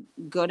know I'm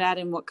good at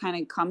and what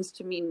kind of comes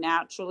to me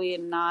naturally,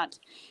 and not,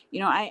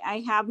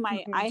 I have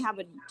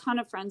a ton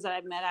of friends that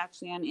I've met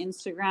actually on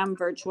Instagram,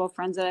 virtual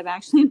friends that I've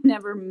actually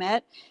never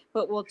met,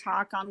 but we'll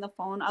talk on the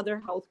phone, other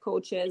health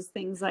coaches,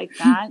 things like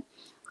that.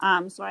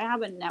 So I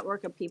have a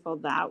network of people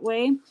that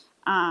way.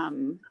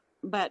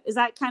 But is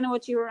that kind of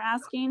what you were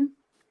asking?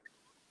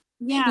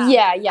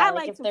 Yeah. I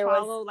like to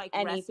follow like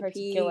any recipe,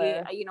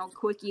 particular,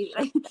 quickie.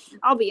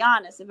 I'll be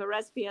honest, if a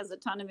recipe has a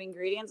ton of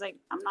ingredients, like,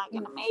 I'm not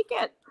gonna make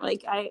it.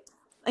 Like, or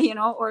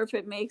if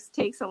it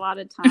takes a lot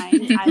of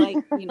time. I like,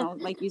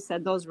 like you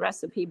said, those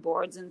recipe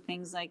boards and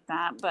things like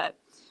that. But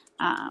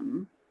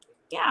so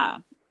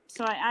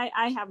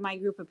I have my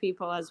group of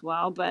people as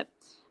well, but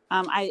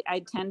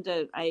I tend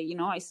to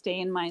I stay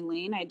in my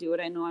lane. I do what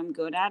I know I'm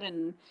good at,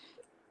 and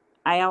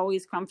I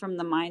always come from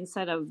the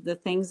mindset of the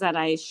things that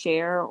I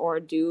share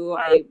or do.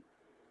 I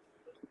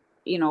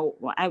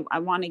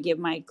want to give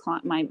my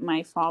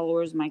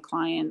followers, my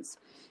clients,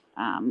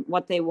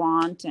 what they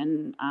want,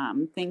 and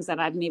things that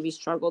I've maybe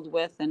struggled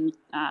with, and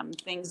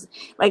things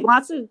like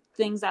lots of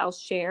things I'll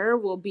share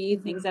will be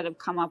things that have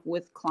come up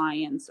with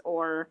clients,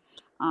 or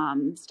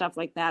stuff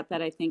like that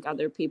I think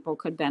other people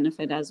could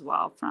benefit as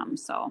well from.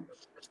 So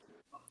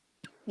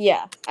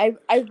yeah, I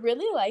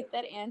really like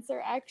that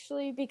answer,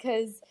 actually,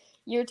 because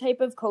your type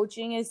of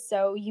coaching is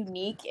so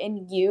unique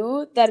in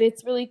you that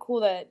it's really cool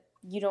that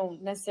you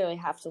don't necessarily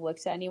have to look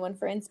to anyone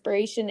for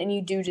inspiration, and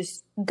you do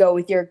just go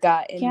with your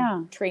gut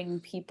and train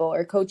people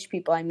or coach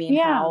people. I mean,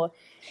 how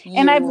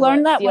and I've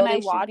learned that when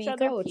I watch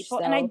other people, so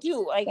and I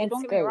do, like,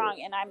 don't get me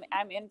wrong, and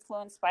I'm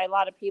influenced by a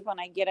lot of people,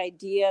 and I get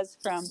ideas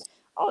from,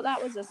 oh,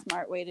 that was a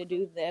smart way to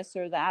do this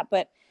or that.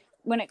 But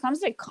when it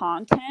comes to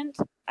content,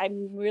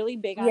 I'm really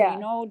big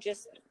on,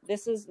 just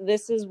this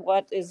is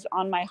what is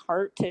on my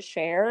heart to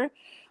share.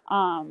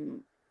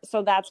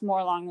 So that's more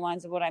along the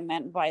lines of what I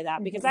meant by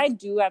that, because I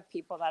do have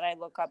people that I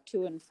look up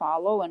to and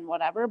follow and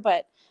whatever,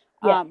 but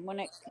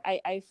when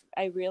I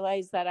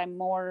realize that I'm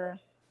more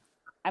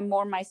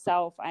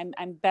myself.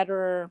 I'm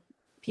better.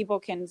 People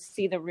can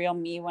see the real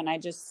me when I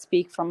just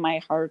speak from my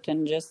heart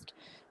and just,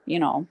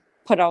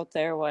 put out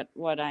there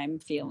what I'm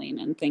feeling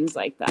and things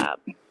like that.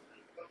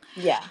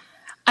 Yeah.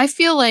 I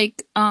feel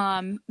like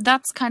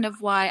that's kind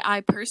of why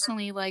I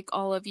personally like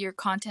all of your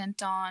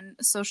content on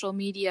social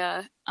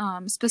media,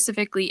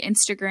 specifically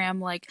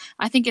Instagram. Like,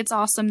 I think it's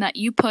awesome that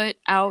you put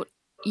out,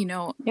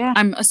 Yeah.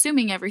 I'm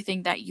assuming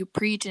everything that you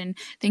preach and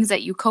things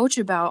that you coach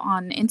about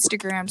on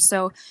Instagram.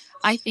 So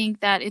I think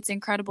that it's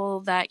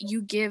incredible that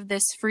you give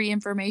this free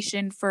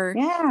information for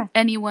Yeah.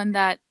 anyone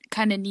that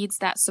kind of needs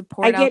that I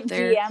support get out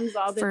there DMs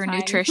all the for time.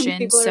 nutrition.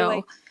 People are So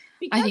like,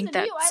 I because think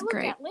of you, I that's look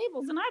great. at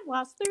labels and I've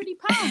lost 30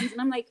 pounds.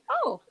 And I'm like,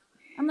 oh,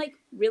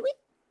 really?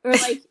 Or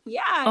like,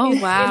 yeah, Oh,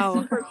 it's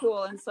wow. super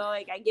cool. And so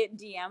like I get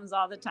DMs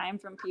all the time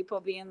from people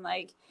being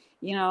like,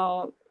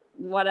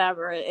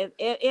 whatever. It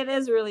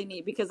is really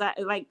neat because I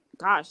like,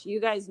 gosh,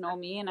 you guys know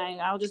me, and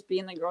I'll just be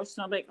in the grocery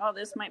store, I'll be like, oh,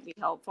 this might be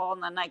helpful,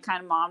 and then I kind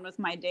of move on with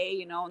my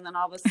day, and then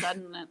all of a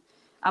sudden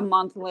a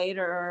month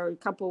later or a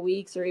couple of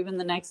weeks or even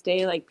the next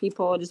day, like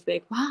people will just be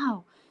like,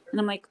 wow, and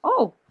I'm like,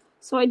 oh,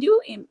 so I do,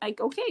 like,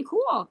 okay,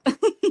 cool.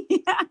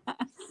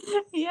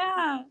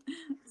 yeah.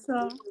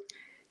 So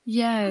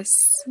Yes.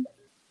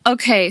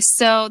 Okay,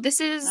 so this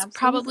is absolutely.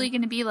 probably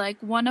going to be like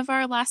one of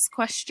our last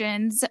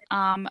questions.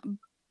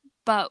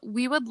 But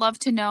we would love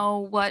to know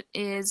what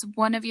is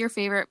one of your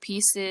favorite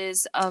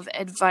pieces of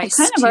advice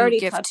I kind of to already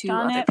give touched to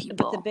on other it, people.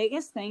 but the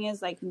biggest thing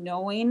is like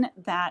knowing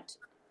that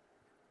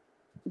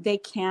they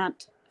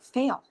can't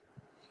fail.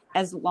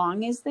 As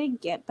long as they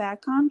get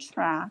back on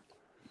track,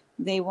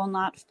 they will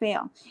not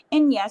fail.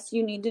 And yes,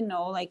 you need to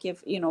know, like,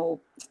 if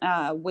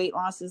weight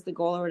loss is the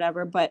goal or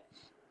whatever, but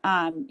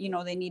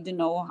they need to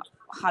know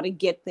how to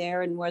get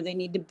there and where they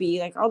need to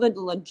be, like all the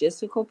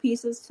logistical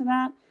pieces to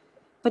that.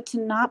 But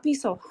to not be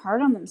so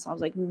hard on themselves,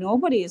 like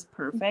nobody is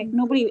perfect. Mm-hmm.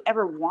 Nobody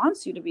ever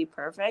wants you to be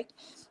perfect,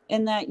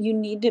 and that you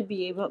need to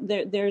be able.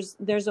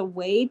 There's a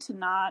way to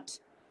not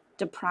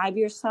deprive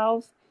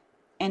yourself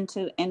and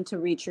to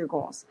reach your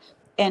goals.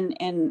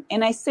 And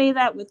I say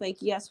that with, like,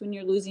 yes, when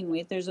you're losing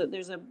weight, there's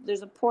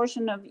a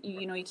portion of,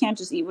 you can't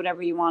just eat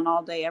whatever you want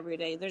all day every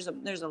day. There's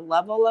a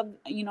level of,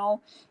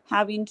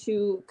 having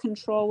to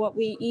control what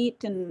we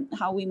eat and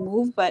how we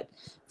move, but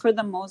for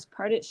the most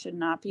part it should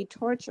not be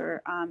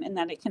torture, and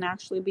that it can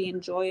actually be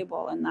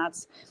enjoyable. And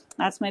that's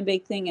my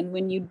big thing. And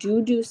when you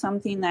do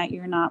something that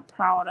you're not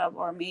proud of,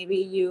 or maybe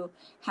you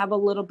have a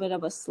little bit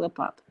of a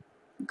slip up,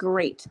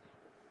 great.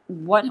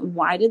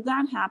 Why did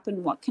that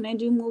happen? What can I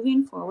do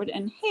moving forward?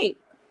 And hey,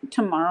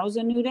 tomorrow's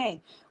a new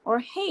day. Or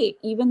hey,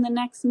 even the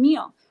next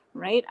meal,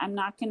 right? I'm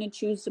not going to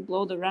choose to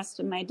blow the rest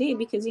of my day,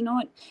 because you know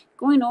what?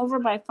 Going over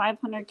by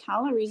 500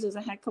 calories is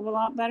a heck of a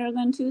lot better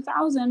than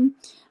 2,000.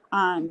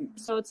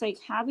 So it's like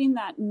having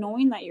that,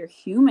 knowing that you're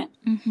human,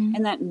 Mm-hmm.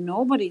 and that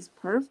nobody's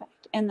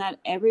perfect, and that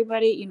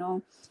everybody,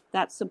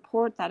 that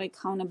support, that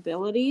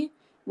accountability,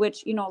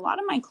 which, a lot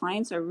of my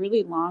clients are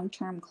really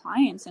long-term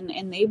clients, and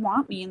they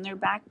want me in their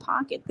back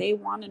pocket. They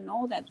want to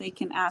know that they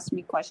can ask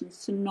me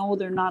questions, to know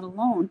they're not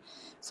alone.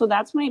 So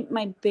that's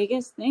my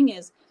biggest thing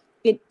is,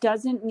 it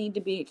doesn't need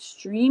to be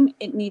extreme.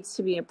 It needs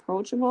to be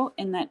approachable.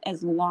 And that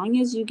as long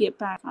as you get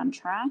back on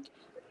track,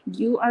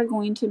 you are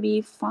going to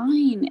be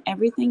fine.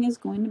 Everything is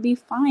going to be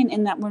fine.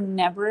 And that we're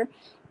never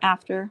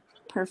after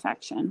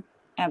perfection,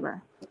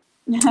 ever.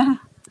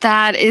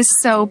 That is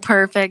so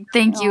perfect.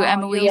 Thank you, Oh,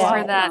 Emily, you're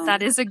for that. welcome.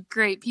 That is a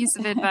great piece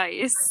of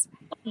advice.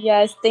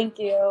 Yes, thank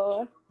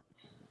you.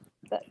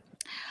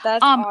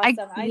 That's I-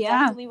 awesome. I yeah.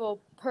 definitely will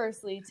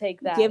personally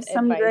take that Give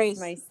some advice grace.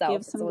 myself.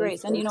 Give It's some always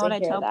grace. And you great know to what I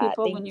hear tell that.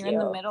 people when Thank you're in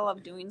the you. middle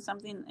of doing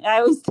something? I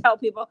always tell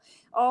people,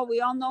 oh, we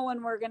all know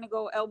when we're going to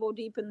go elbow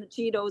deep in the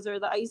Cheetos or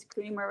the ice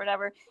cream or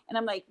whatever. And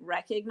I'm like,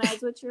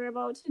 recognize what you're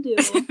about to do.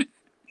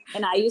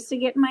 And I used to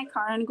get in my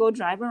car and go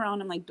drive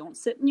around. I'm like, don't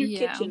sit in your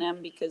Yeah. kitchen,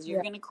 Em, because you're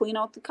Yeah. going to clean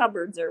out the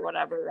cupboards or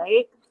whatever,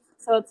 right?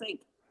 So it's like,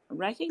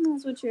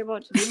 recognize what you're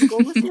about to do and go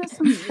listen to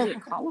some music.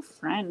 Call a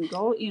friend.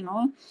 Go,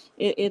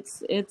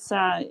 it's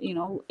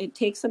it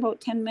takes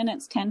about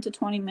 10 to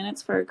 20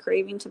 minutes for a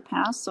craving to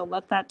pass. So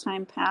let that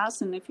time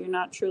pass. And if you're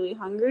not truly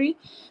hungry,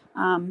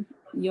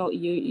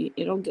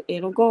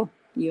 it'll go.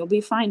 You'll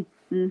be fine.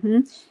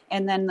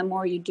 And then the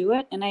more you do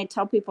it, and I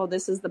tell people,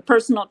 this is the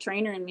personal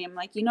trainer in me. I'm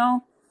like,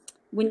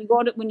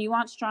 when you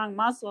want strong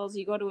muscles,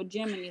 you go to a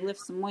gym and you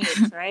lift some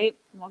weights, right?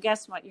 Well,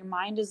 guess what? Your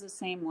mind is the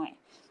same way.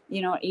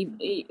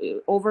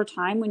 Over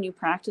time, when you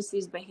practice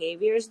these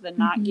behaviors, the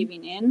not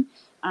giving in,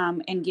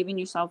 and giving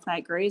yourself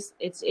that grace,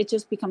 it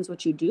just becomes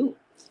what you do,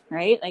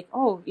 right? Like,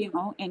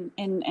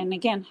 and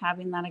again,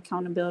 having that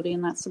accountability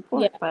and that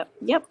support. Yeah. But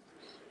yep,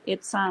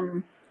 it's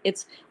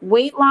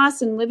weight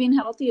loss and living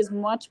healthy is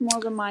much more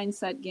of a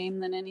mindset game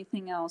than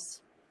anything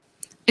else.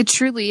 It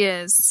truly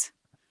is.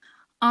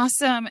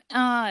 Awesome.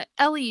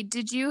 Ellie,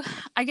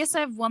 I guess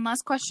I have one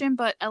last question,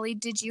 but Ellie,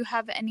 did you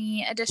have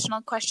any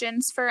additional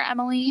questions for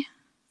Emily?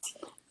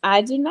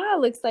 I do not.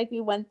 It looks like we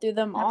went through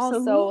them all.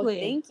 Absolutely.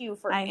 So thank you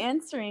for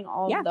answering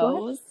all of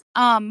go ahead.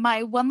 those.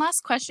 My one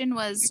last question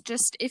was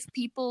just if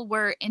people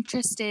were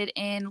interested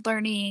in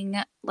learning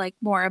like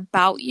more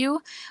about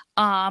you,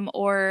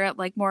 or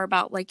like more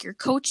about like your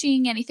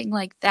coaching, anything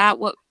like that,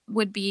 what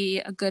would be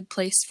a good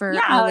place for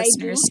Yeah, our I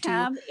listeners do to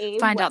have a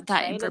find out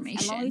that website.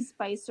 information? It's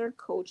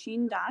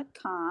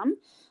emilyspicercoaching.com.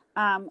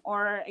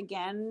 Or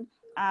again,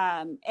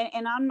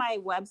 and on my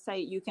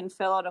website, you can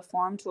fill out a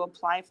form to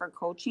apply for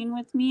coaching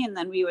with me. And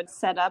then we would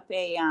set up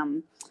a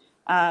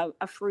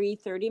free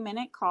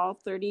 45-minute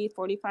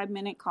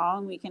call,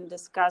 and we can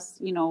discuss,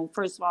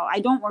 first of all, I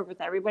don't work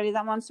with everybody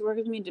that wants to work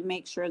with me to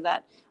make sure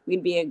that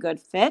we'd be a good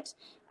fit.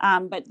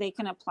 But they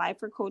can apply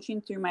for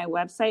coaching through my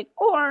website,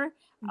 or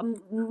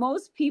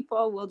most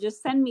people will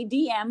just send me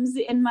DMs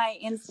in my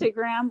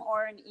Instagram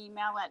or an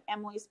email at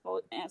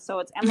so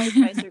it's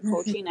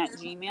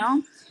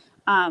emilyspicercoaching@gmail.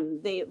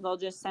 They'll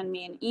just send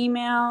me an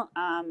email.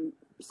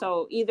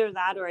 So either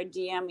that or a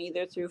DM,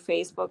 either through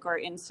Facebook or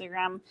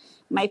Instagram.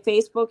 My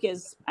Facebook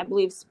is, I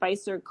believe,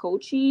 Spicer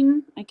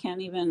Coaching. I can't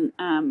even,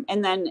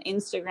 and then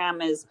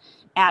Instagram is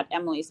at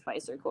Emily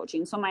Spicer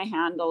Coaching. So my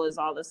handle is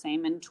all the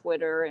same, and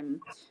Twitter and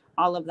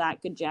all of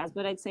that good jazz.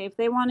 But I'd say if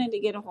they wanted to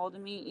get a hold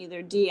of me,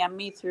 either DM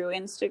me through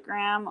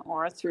Instagram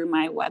or through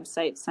my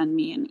website, send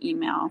me an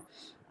email,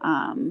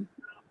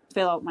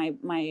 fill out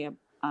my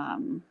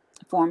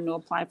form to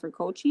apply for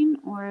coaching,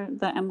 or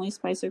the Emily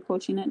Spicer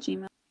Coaching at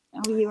Gmail.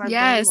 Oh, you are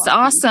Yes, very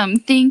welcome. awesome.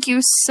 Thank you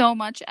so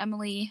much,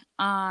 Emily.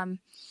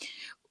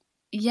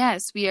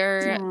 Yes, we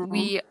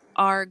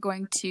are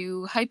going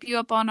to hype you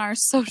up on our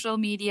social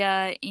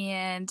media,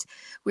 and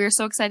we're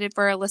so excited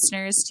for our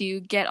listeners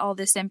to get all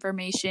this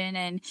information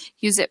and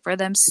use it for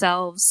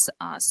themselves.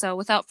 So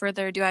without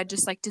further ado, I'd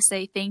just like to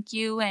say thank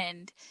you.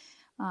 And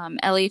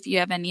Ellie, if you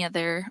have any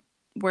other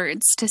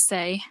words to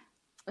say.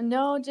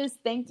 No, just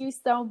thank you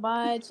so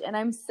much. And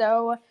I'm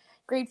so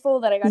grateful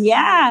that I got to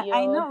Yeah, meet you.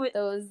 I know.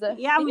 Those,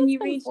 Yeah, I think when it's you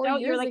been reached 4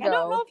 out, you're years like, I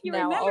don't know ago if you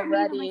now remember me. And I'm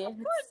already. like, of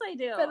course I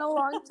do. It's been a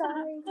long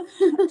time.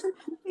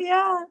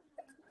 Yeah.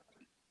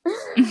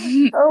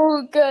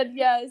 Oh, good.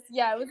 Yes.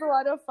 Yeah, it was a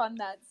lot of fun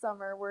that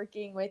summer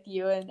working with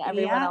you and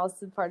everyone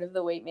else as part of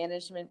the weight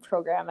management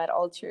program at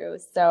Altru.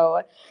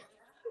 So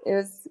it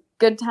was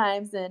good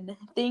times, and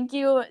thank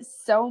you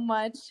so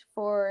much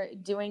for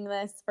doing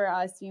this for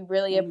us. We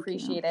really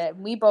appreciate it.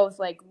 We both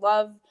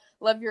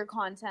love your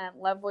content,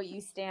 love what you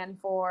stand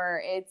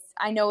for.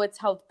 I know it's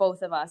helped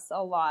both of us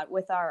a lot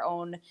with our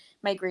own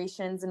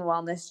migrations and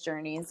wellness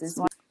journeys as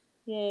well.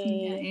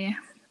 Yay.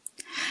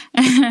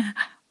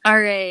 All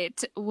right.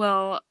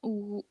 Well,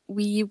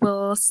 we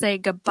will say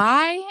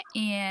goodbye,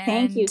 and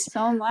thank you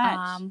so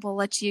much. We'll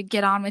let you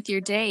get on with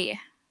your day.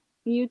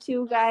 You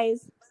too,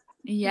 guys.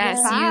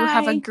 Yes, Bye. you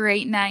have a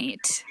great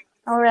night.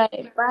 All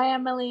right. Bye,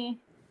 Emily.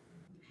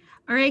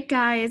 All right,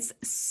 guys.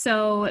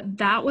 So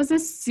that was a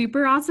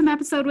super awesome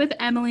episode with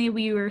Emily.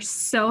 We were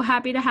so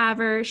happy to have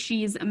her.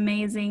 She's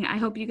amazing. I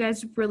hope you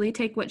guys really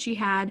take what she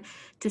had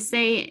to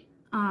say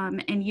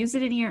and use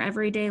it in your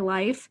everyday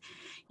life.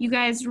 You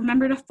guys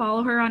remember to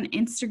follow her on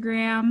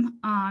Instagram.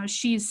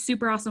 She's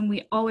super awesome.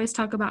 We always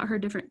talk about her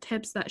different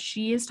tips that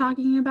she is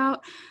talking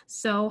about.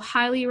 So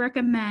highly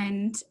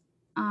recommend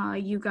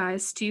you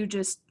guys to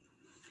just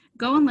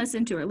go and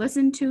listen to her.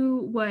 Listen to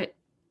what,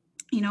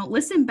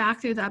 listen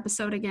back through the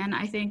episode again.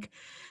 I think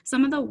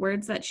some of the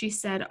words that she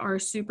said are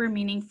super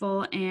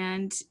meaningful,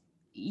 and,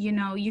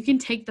 you can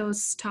take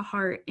those to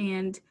heart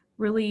and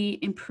really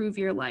improve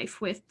your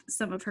life with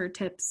some of her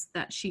tips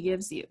that she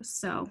gives you.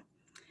 So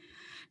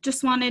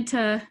just wanted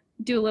to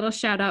do a little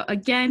shout out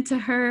again to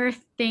her.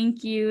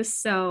 Thank you.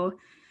 So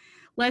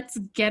let's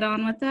get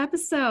on with the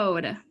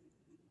episode.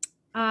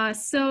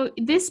 So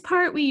this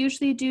part we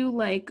usually do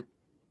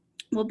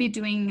we'll be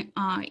doing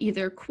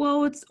either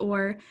quotes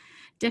or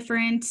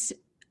different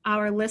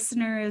our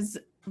listeners'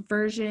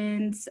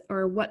 versions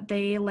or what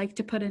they like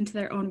to put into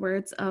their own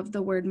words of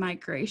the word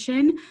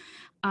migration.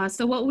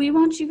 So what we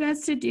want you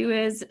guys to do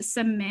is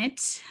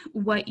submit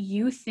what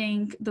you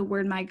think the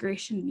word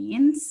migration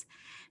means.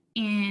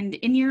 And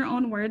in your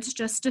own words,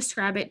 just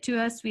describe it to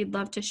us. We'd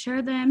love to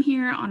share them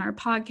here on our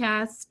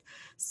podcast.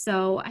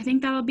 So I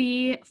think that'll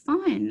be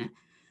fun.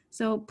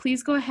 So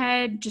please go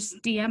ahead,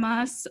 just DM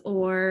us,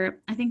 or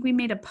I think we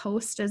made a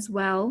post as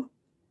well.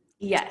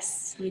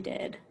 Yes, we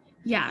did.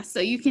 Yeah, so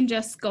you can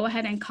just go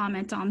ahead and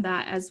comment on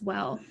that as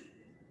well.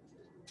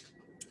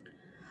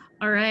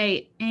 All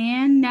right,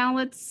 and now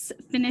let's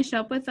finish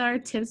up with our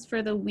tips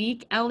for the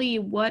week. Ellie,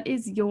 what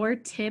is your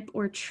tip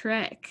or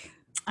trick?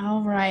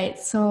 All right,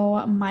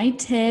 so my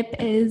tip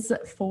is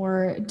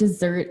for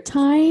dessert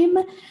time.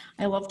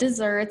 I love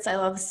desserts. I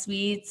love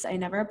sweets. I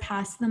never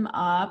pass them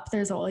up.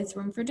 There's always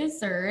room for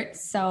dessert.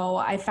 So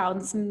I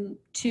found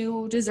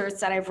two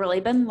desserts that I've really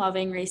been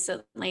loving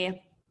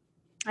recently.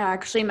 I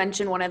actually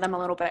mentioned one of them a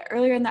little bit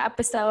earlier in the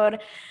episode.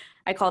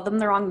 I called them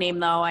the wrong name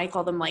though. I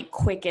call them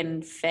Quick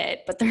and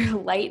Fit, but they're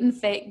Light and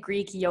Fit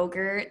Greek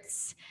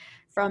yogurts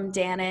from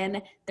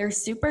Dannon. They're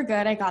super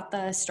good. I got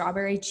the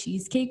strawberry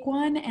cheesecake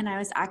one, and I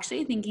was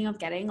actually thinking of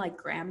getting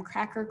graham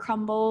cracker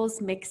crumbles,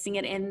 mixing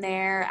it in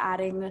there,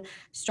 adding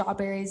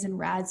strawberries and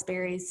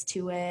raspberries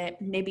to it,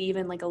 maybe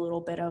even a little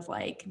bit of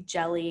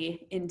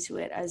jelly into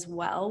it as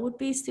well would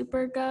be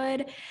super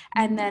good.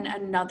 And then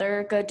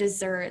another good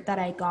dessert that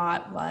I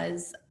got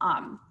was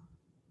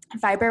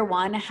Fiber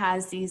One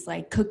has these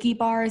like cookie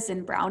bars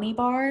and brownie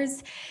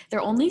bars.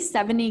 They're only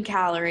 70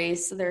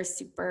 calories, so they're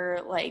super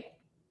like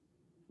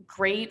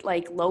great,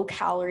 like low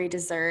calorie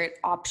dessert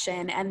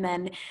option. And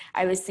then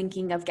I was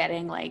thinking of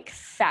getting like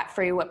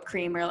fat-free whipped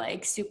cream or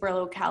like super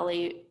low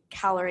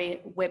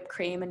calorie whipped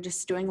cream and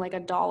just doing like a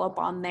dollop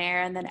on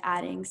there and then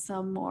adding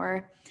some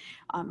more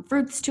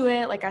fruits to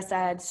it. Like I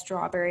said,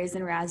 strawberries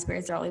and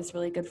raspberries are always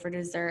really good for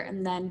dessert.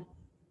 And then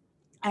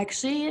I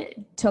actually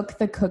took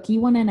the cookie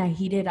one and I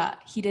heated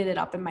it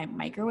up in my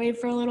microwave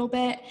for a little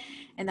bit,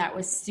 and that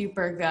was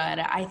super good.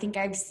 I think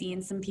I've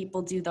seen some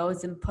people do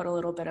those and put a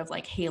little bit of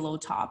like Halo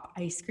Top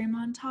ice cream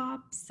on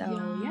top. So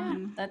yeah,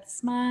 Yum.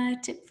 that's my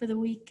tip for the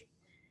week.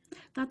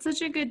 That's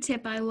such a good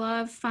tip. I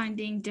love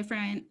finding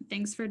different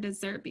things for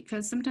dessert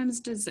because sometimes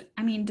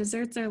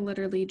desserts are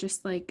literally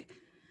just like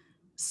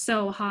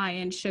so high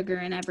in sugar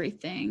and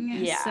everything.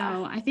 Yeah.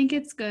 So I think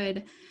it's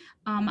good.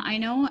 I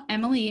know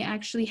Emily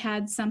actually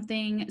had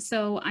something.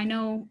 So I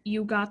know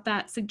you got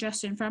that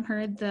suggestion from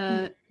her,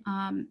 the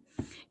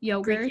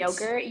yogurt. Greek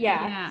yogurt.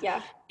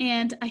 Yeah.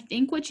 And I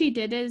think what she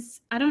did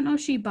is, I don't know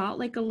if she bought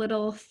like a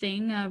little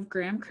thing of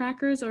graham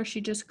crackers or she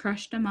just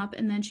crushed them up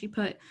and then she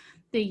put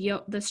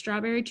the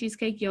strawberry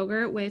cheesecake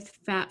yogurt with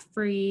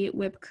fat-free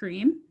whipped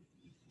cream.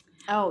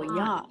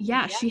 Oh,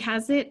 Yeah, she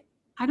has it.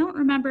 I don't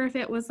remember if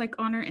it was like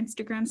on her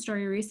Instagram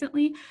story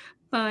recently,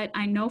 but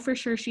I know for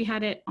sure she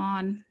had it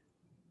on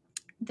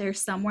there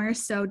somewhere.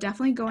 So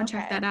definitely go and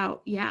check Okay. that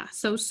out. Yeah.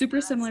 So super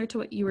similar to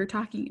what you were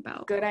talking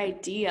about. Good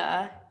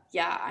idea.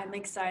 Yeah, I'm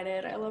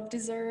excited. I love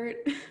dessert.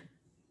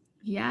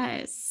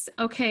 Yes.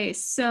 Okay.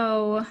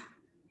 So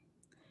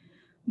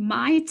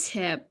my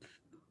tip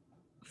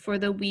for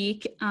the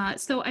week.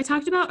 So I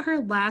talked about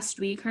her last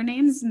week. Her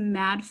name's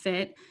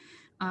MadFit.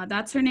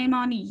 That's her name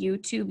on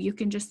YouTube. You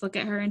can just look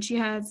at her and she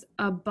has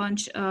a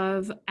bunch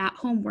of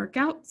at-home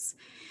workouts.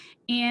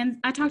 And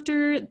I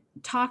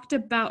talked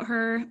about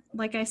her,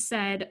 like I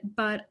said,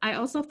 but I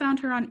also found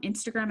her on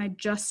Instagram. I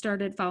just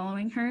started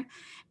following her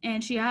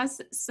and she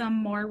has some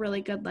more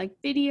really good like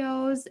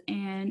videos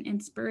and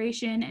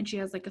inspiration, and she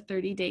has like a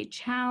 30-day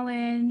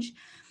challenge.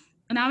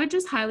 And I would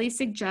just highly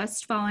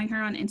suggest following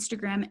her on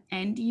Instagram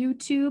and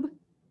YouTube.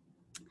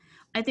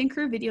 I think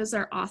her videos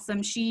are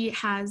awesome. She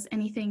has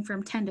anything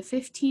from 10 to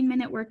 15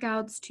 minute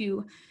workouts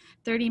to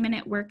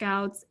 30-minute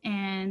workouts.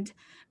 And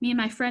me and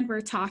my friend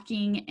were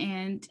talking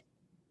and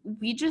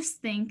we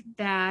just think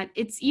that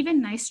it's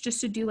even nice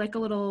just to do like a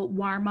little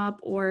warm up,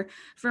 or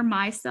for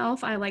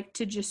myself, I like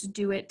to just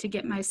do it to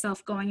get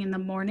myself going in the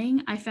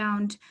morning.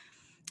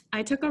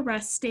 I took a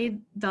rest day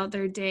the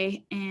other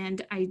day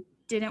and I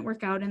didn't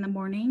work out in the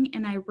morning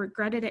and I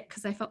regretted it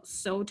because I felt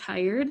so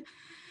tired.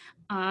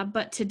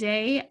 But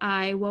today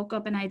I woke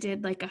up and I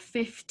did like a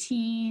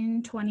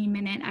 15-20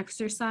 minute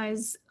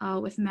exercise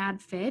with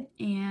MadFit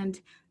and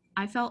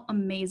I felt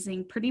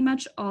amazing pretty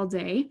much all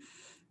day.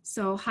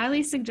 So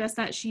highly suggest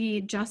that. She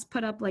just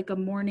put up like a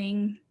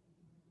morning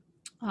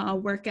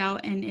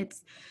workout and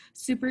it's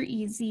super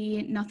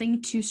easy,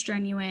 nothing too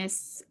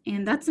strenuous.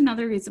 And that's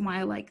another reason why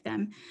I like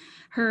them.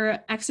 Her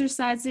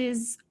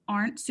exercises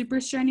aren't super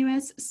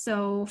strenuous.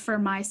 So for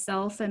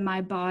myself and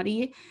my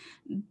body,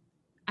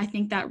 I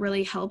think that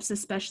really helps,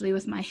 especially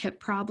with my hip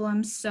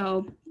problems.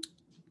 So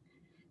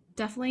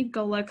definitely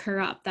go look her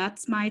up.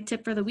 That's my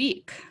tip for the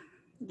week.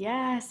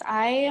 Yes,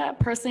 I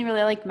personally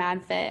really like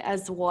MadFit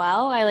as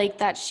well. I like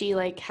that she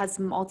like has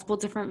multiple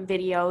different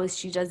videos.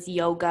 She does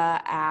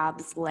yoga,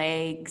 abs,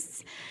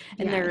 legs,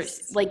 and they're,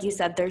 like you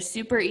said, they're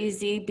super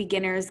easy.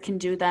 Beginners can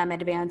do them,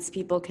 advanced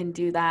people can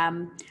do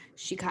them.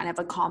 She kind of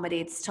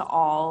accommodates to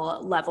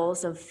all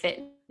levels of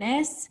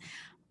fitness.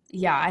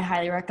 Yeah, I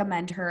highly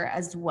recommend her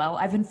as well.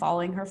 I've been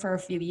following her for a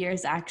few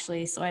years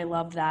actually, so I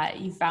love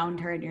that you found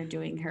her and you're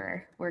doing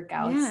her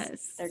workouts.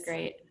 Yes. They're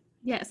great.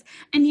 Yes.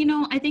 And you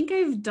know, I think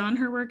I've done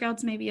her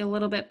workouts maybe a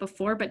little bit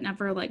before, but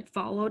never like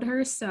followed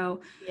her.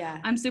 So Yeah.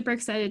 I'm super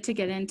excited to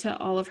get into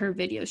all of her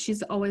videos.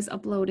 She's always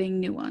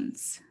uploading new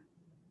ones.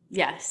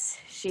 Yes,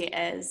 she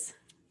is.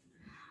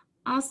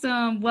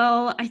 Awesome.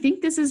 Well, I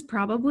think this is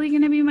probably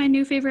going to be my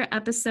new favorite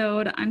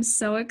episode. I'm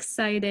so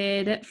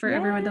excited for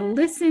everyone to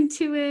listen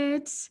to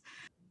it.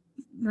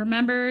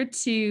 Remember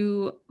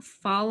to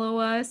follow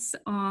us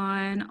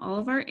on all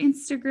of our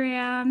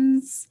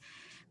Instagrams.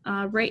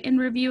 Rate and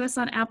review us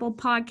on Apple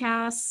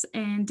Podcasts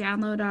and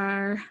download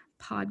our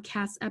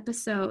podcast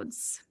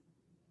episodes.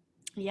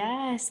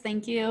 Yes,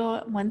 thank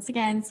you once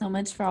again so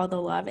much for all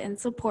the love and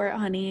support,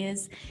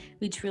 honeys.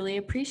 We truly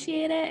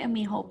appreciate it, and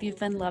we hope you've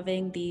been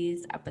loving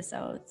these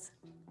episodes.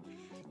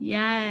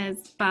 Yes.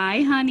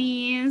 Bye,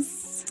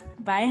 honeys.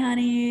 Bye,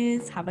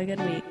 honeys. Have a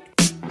good week.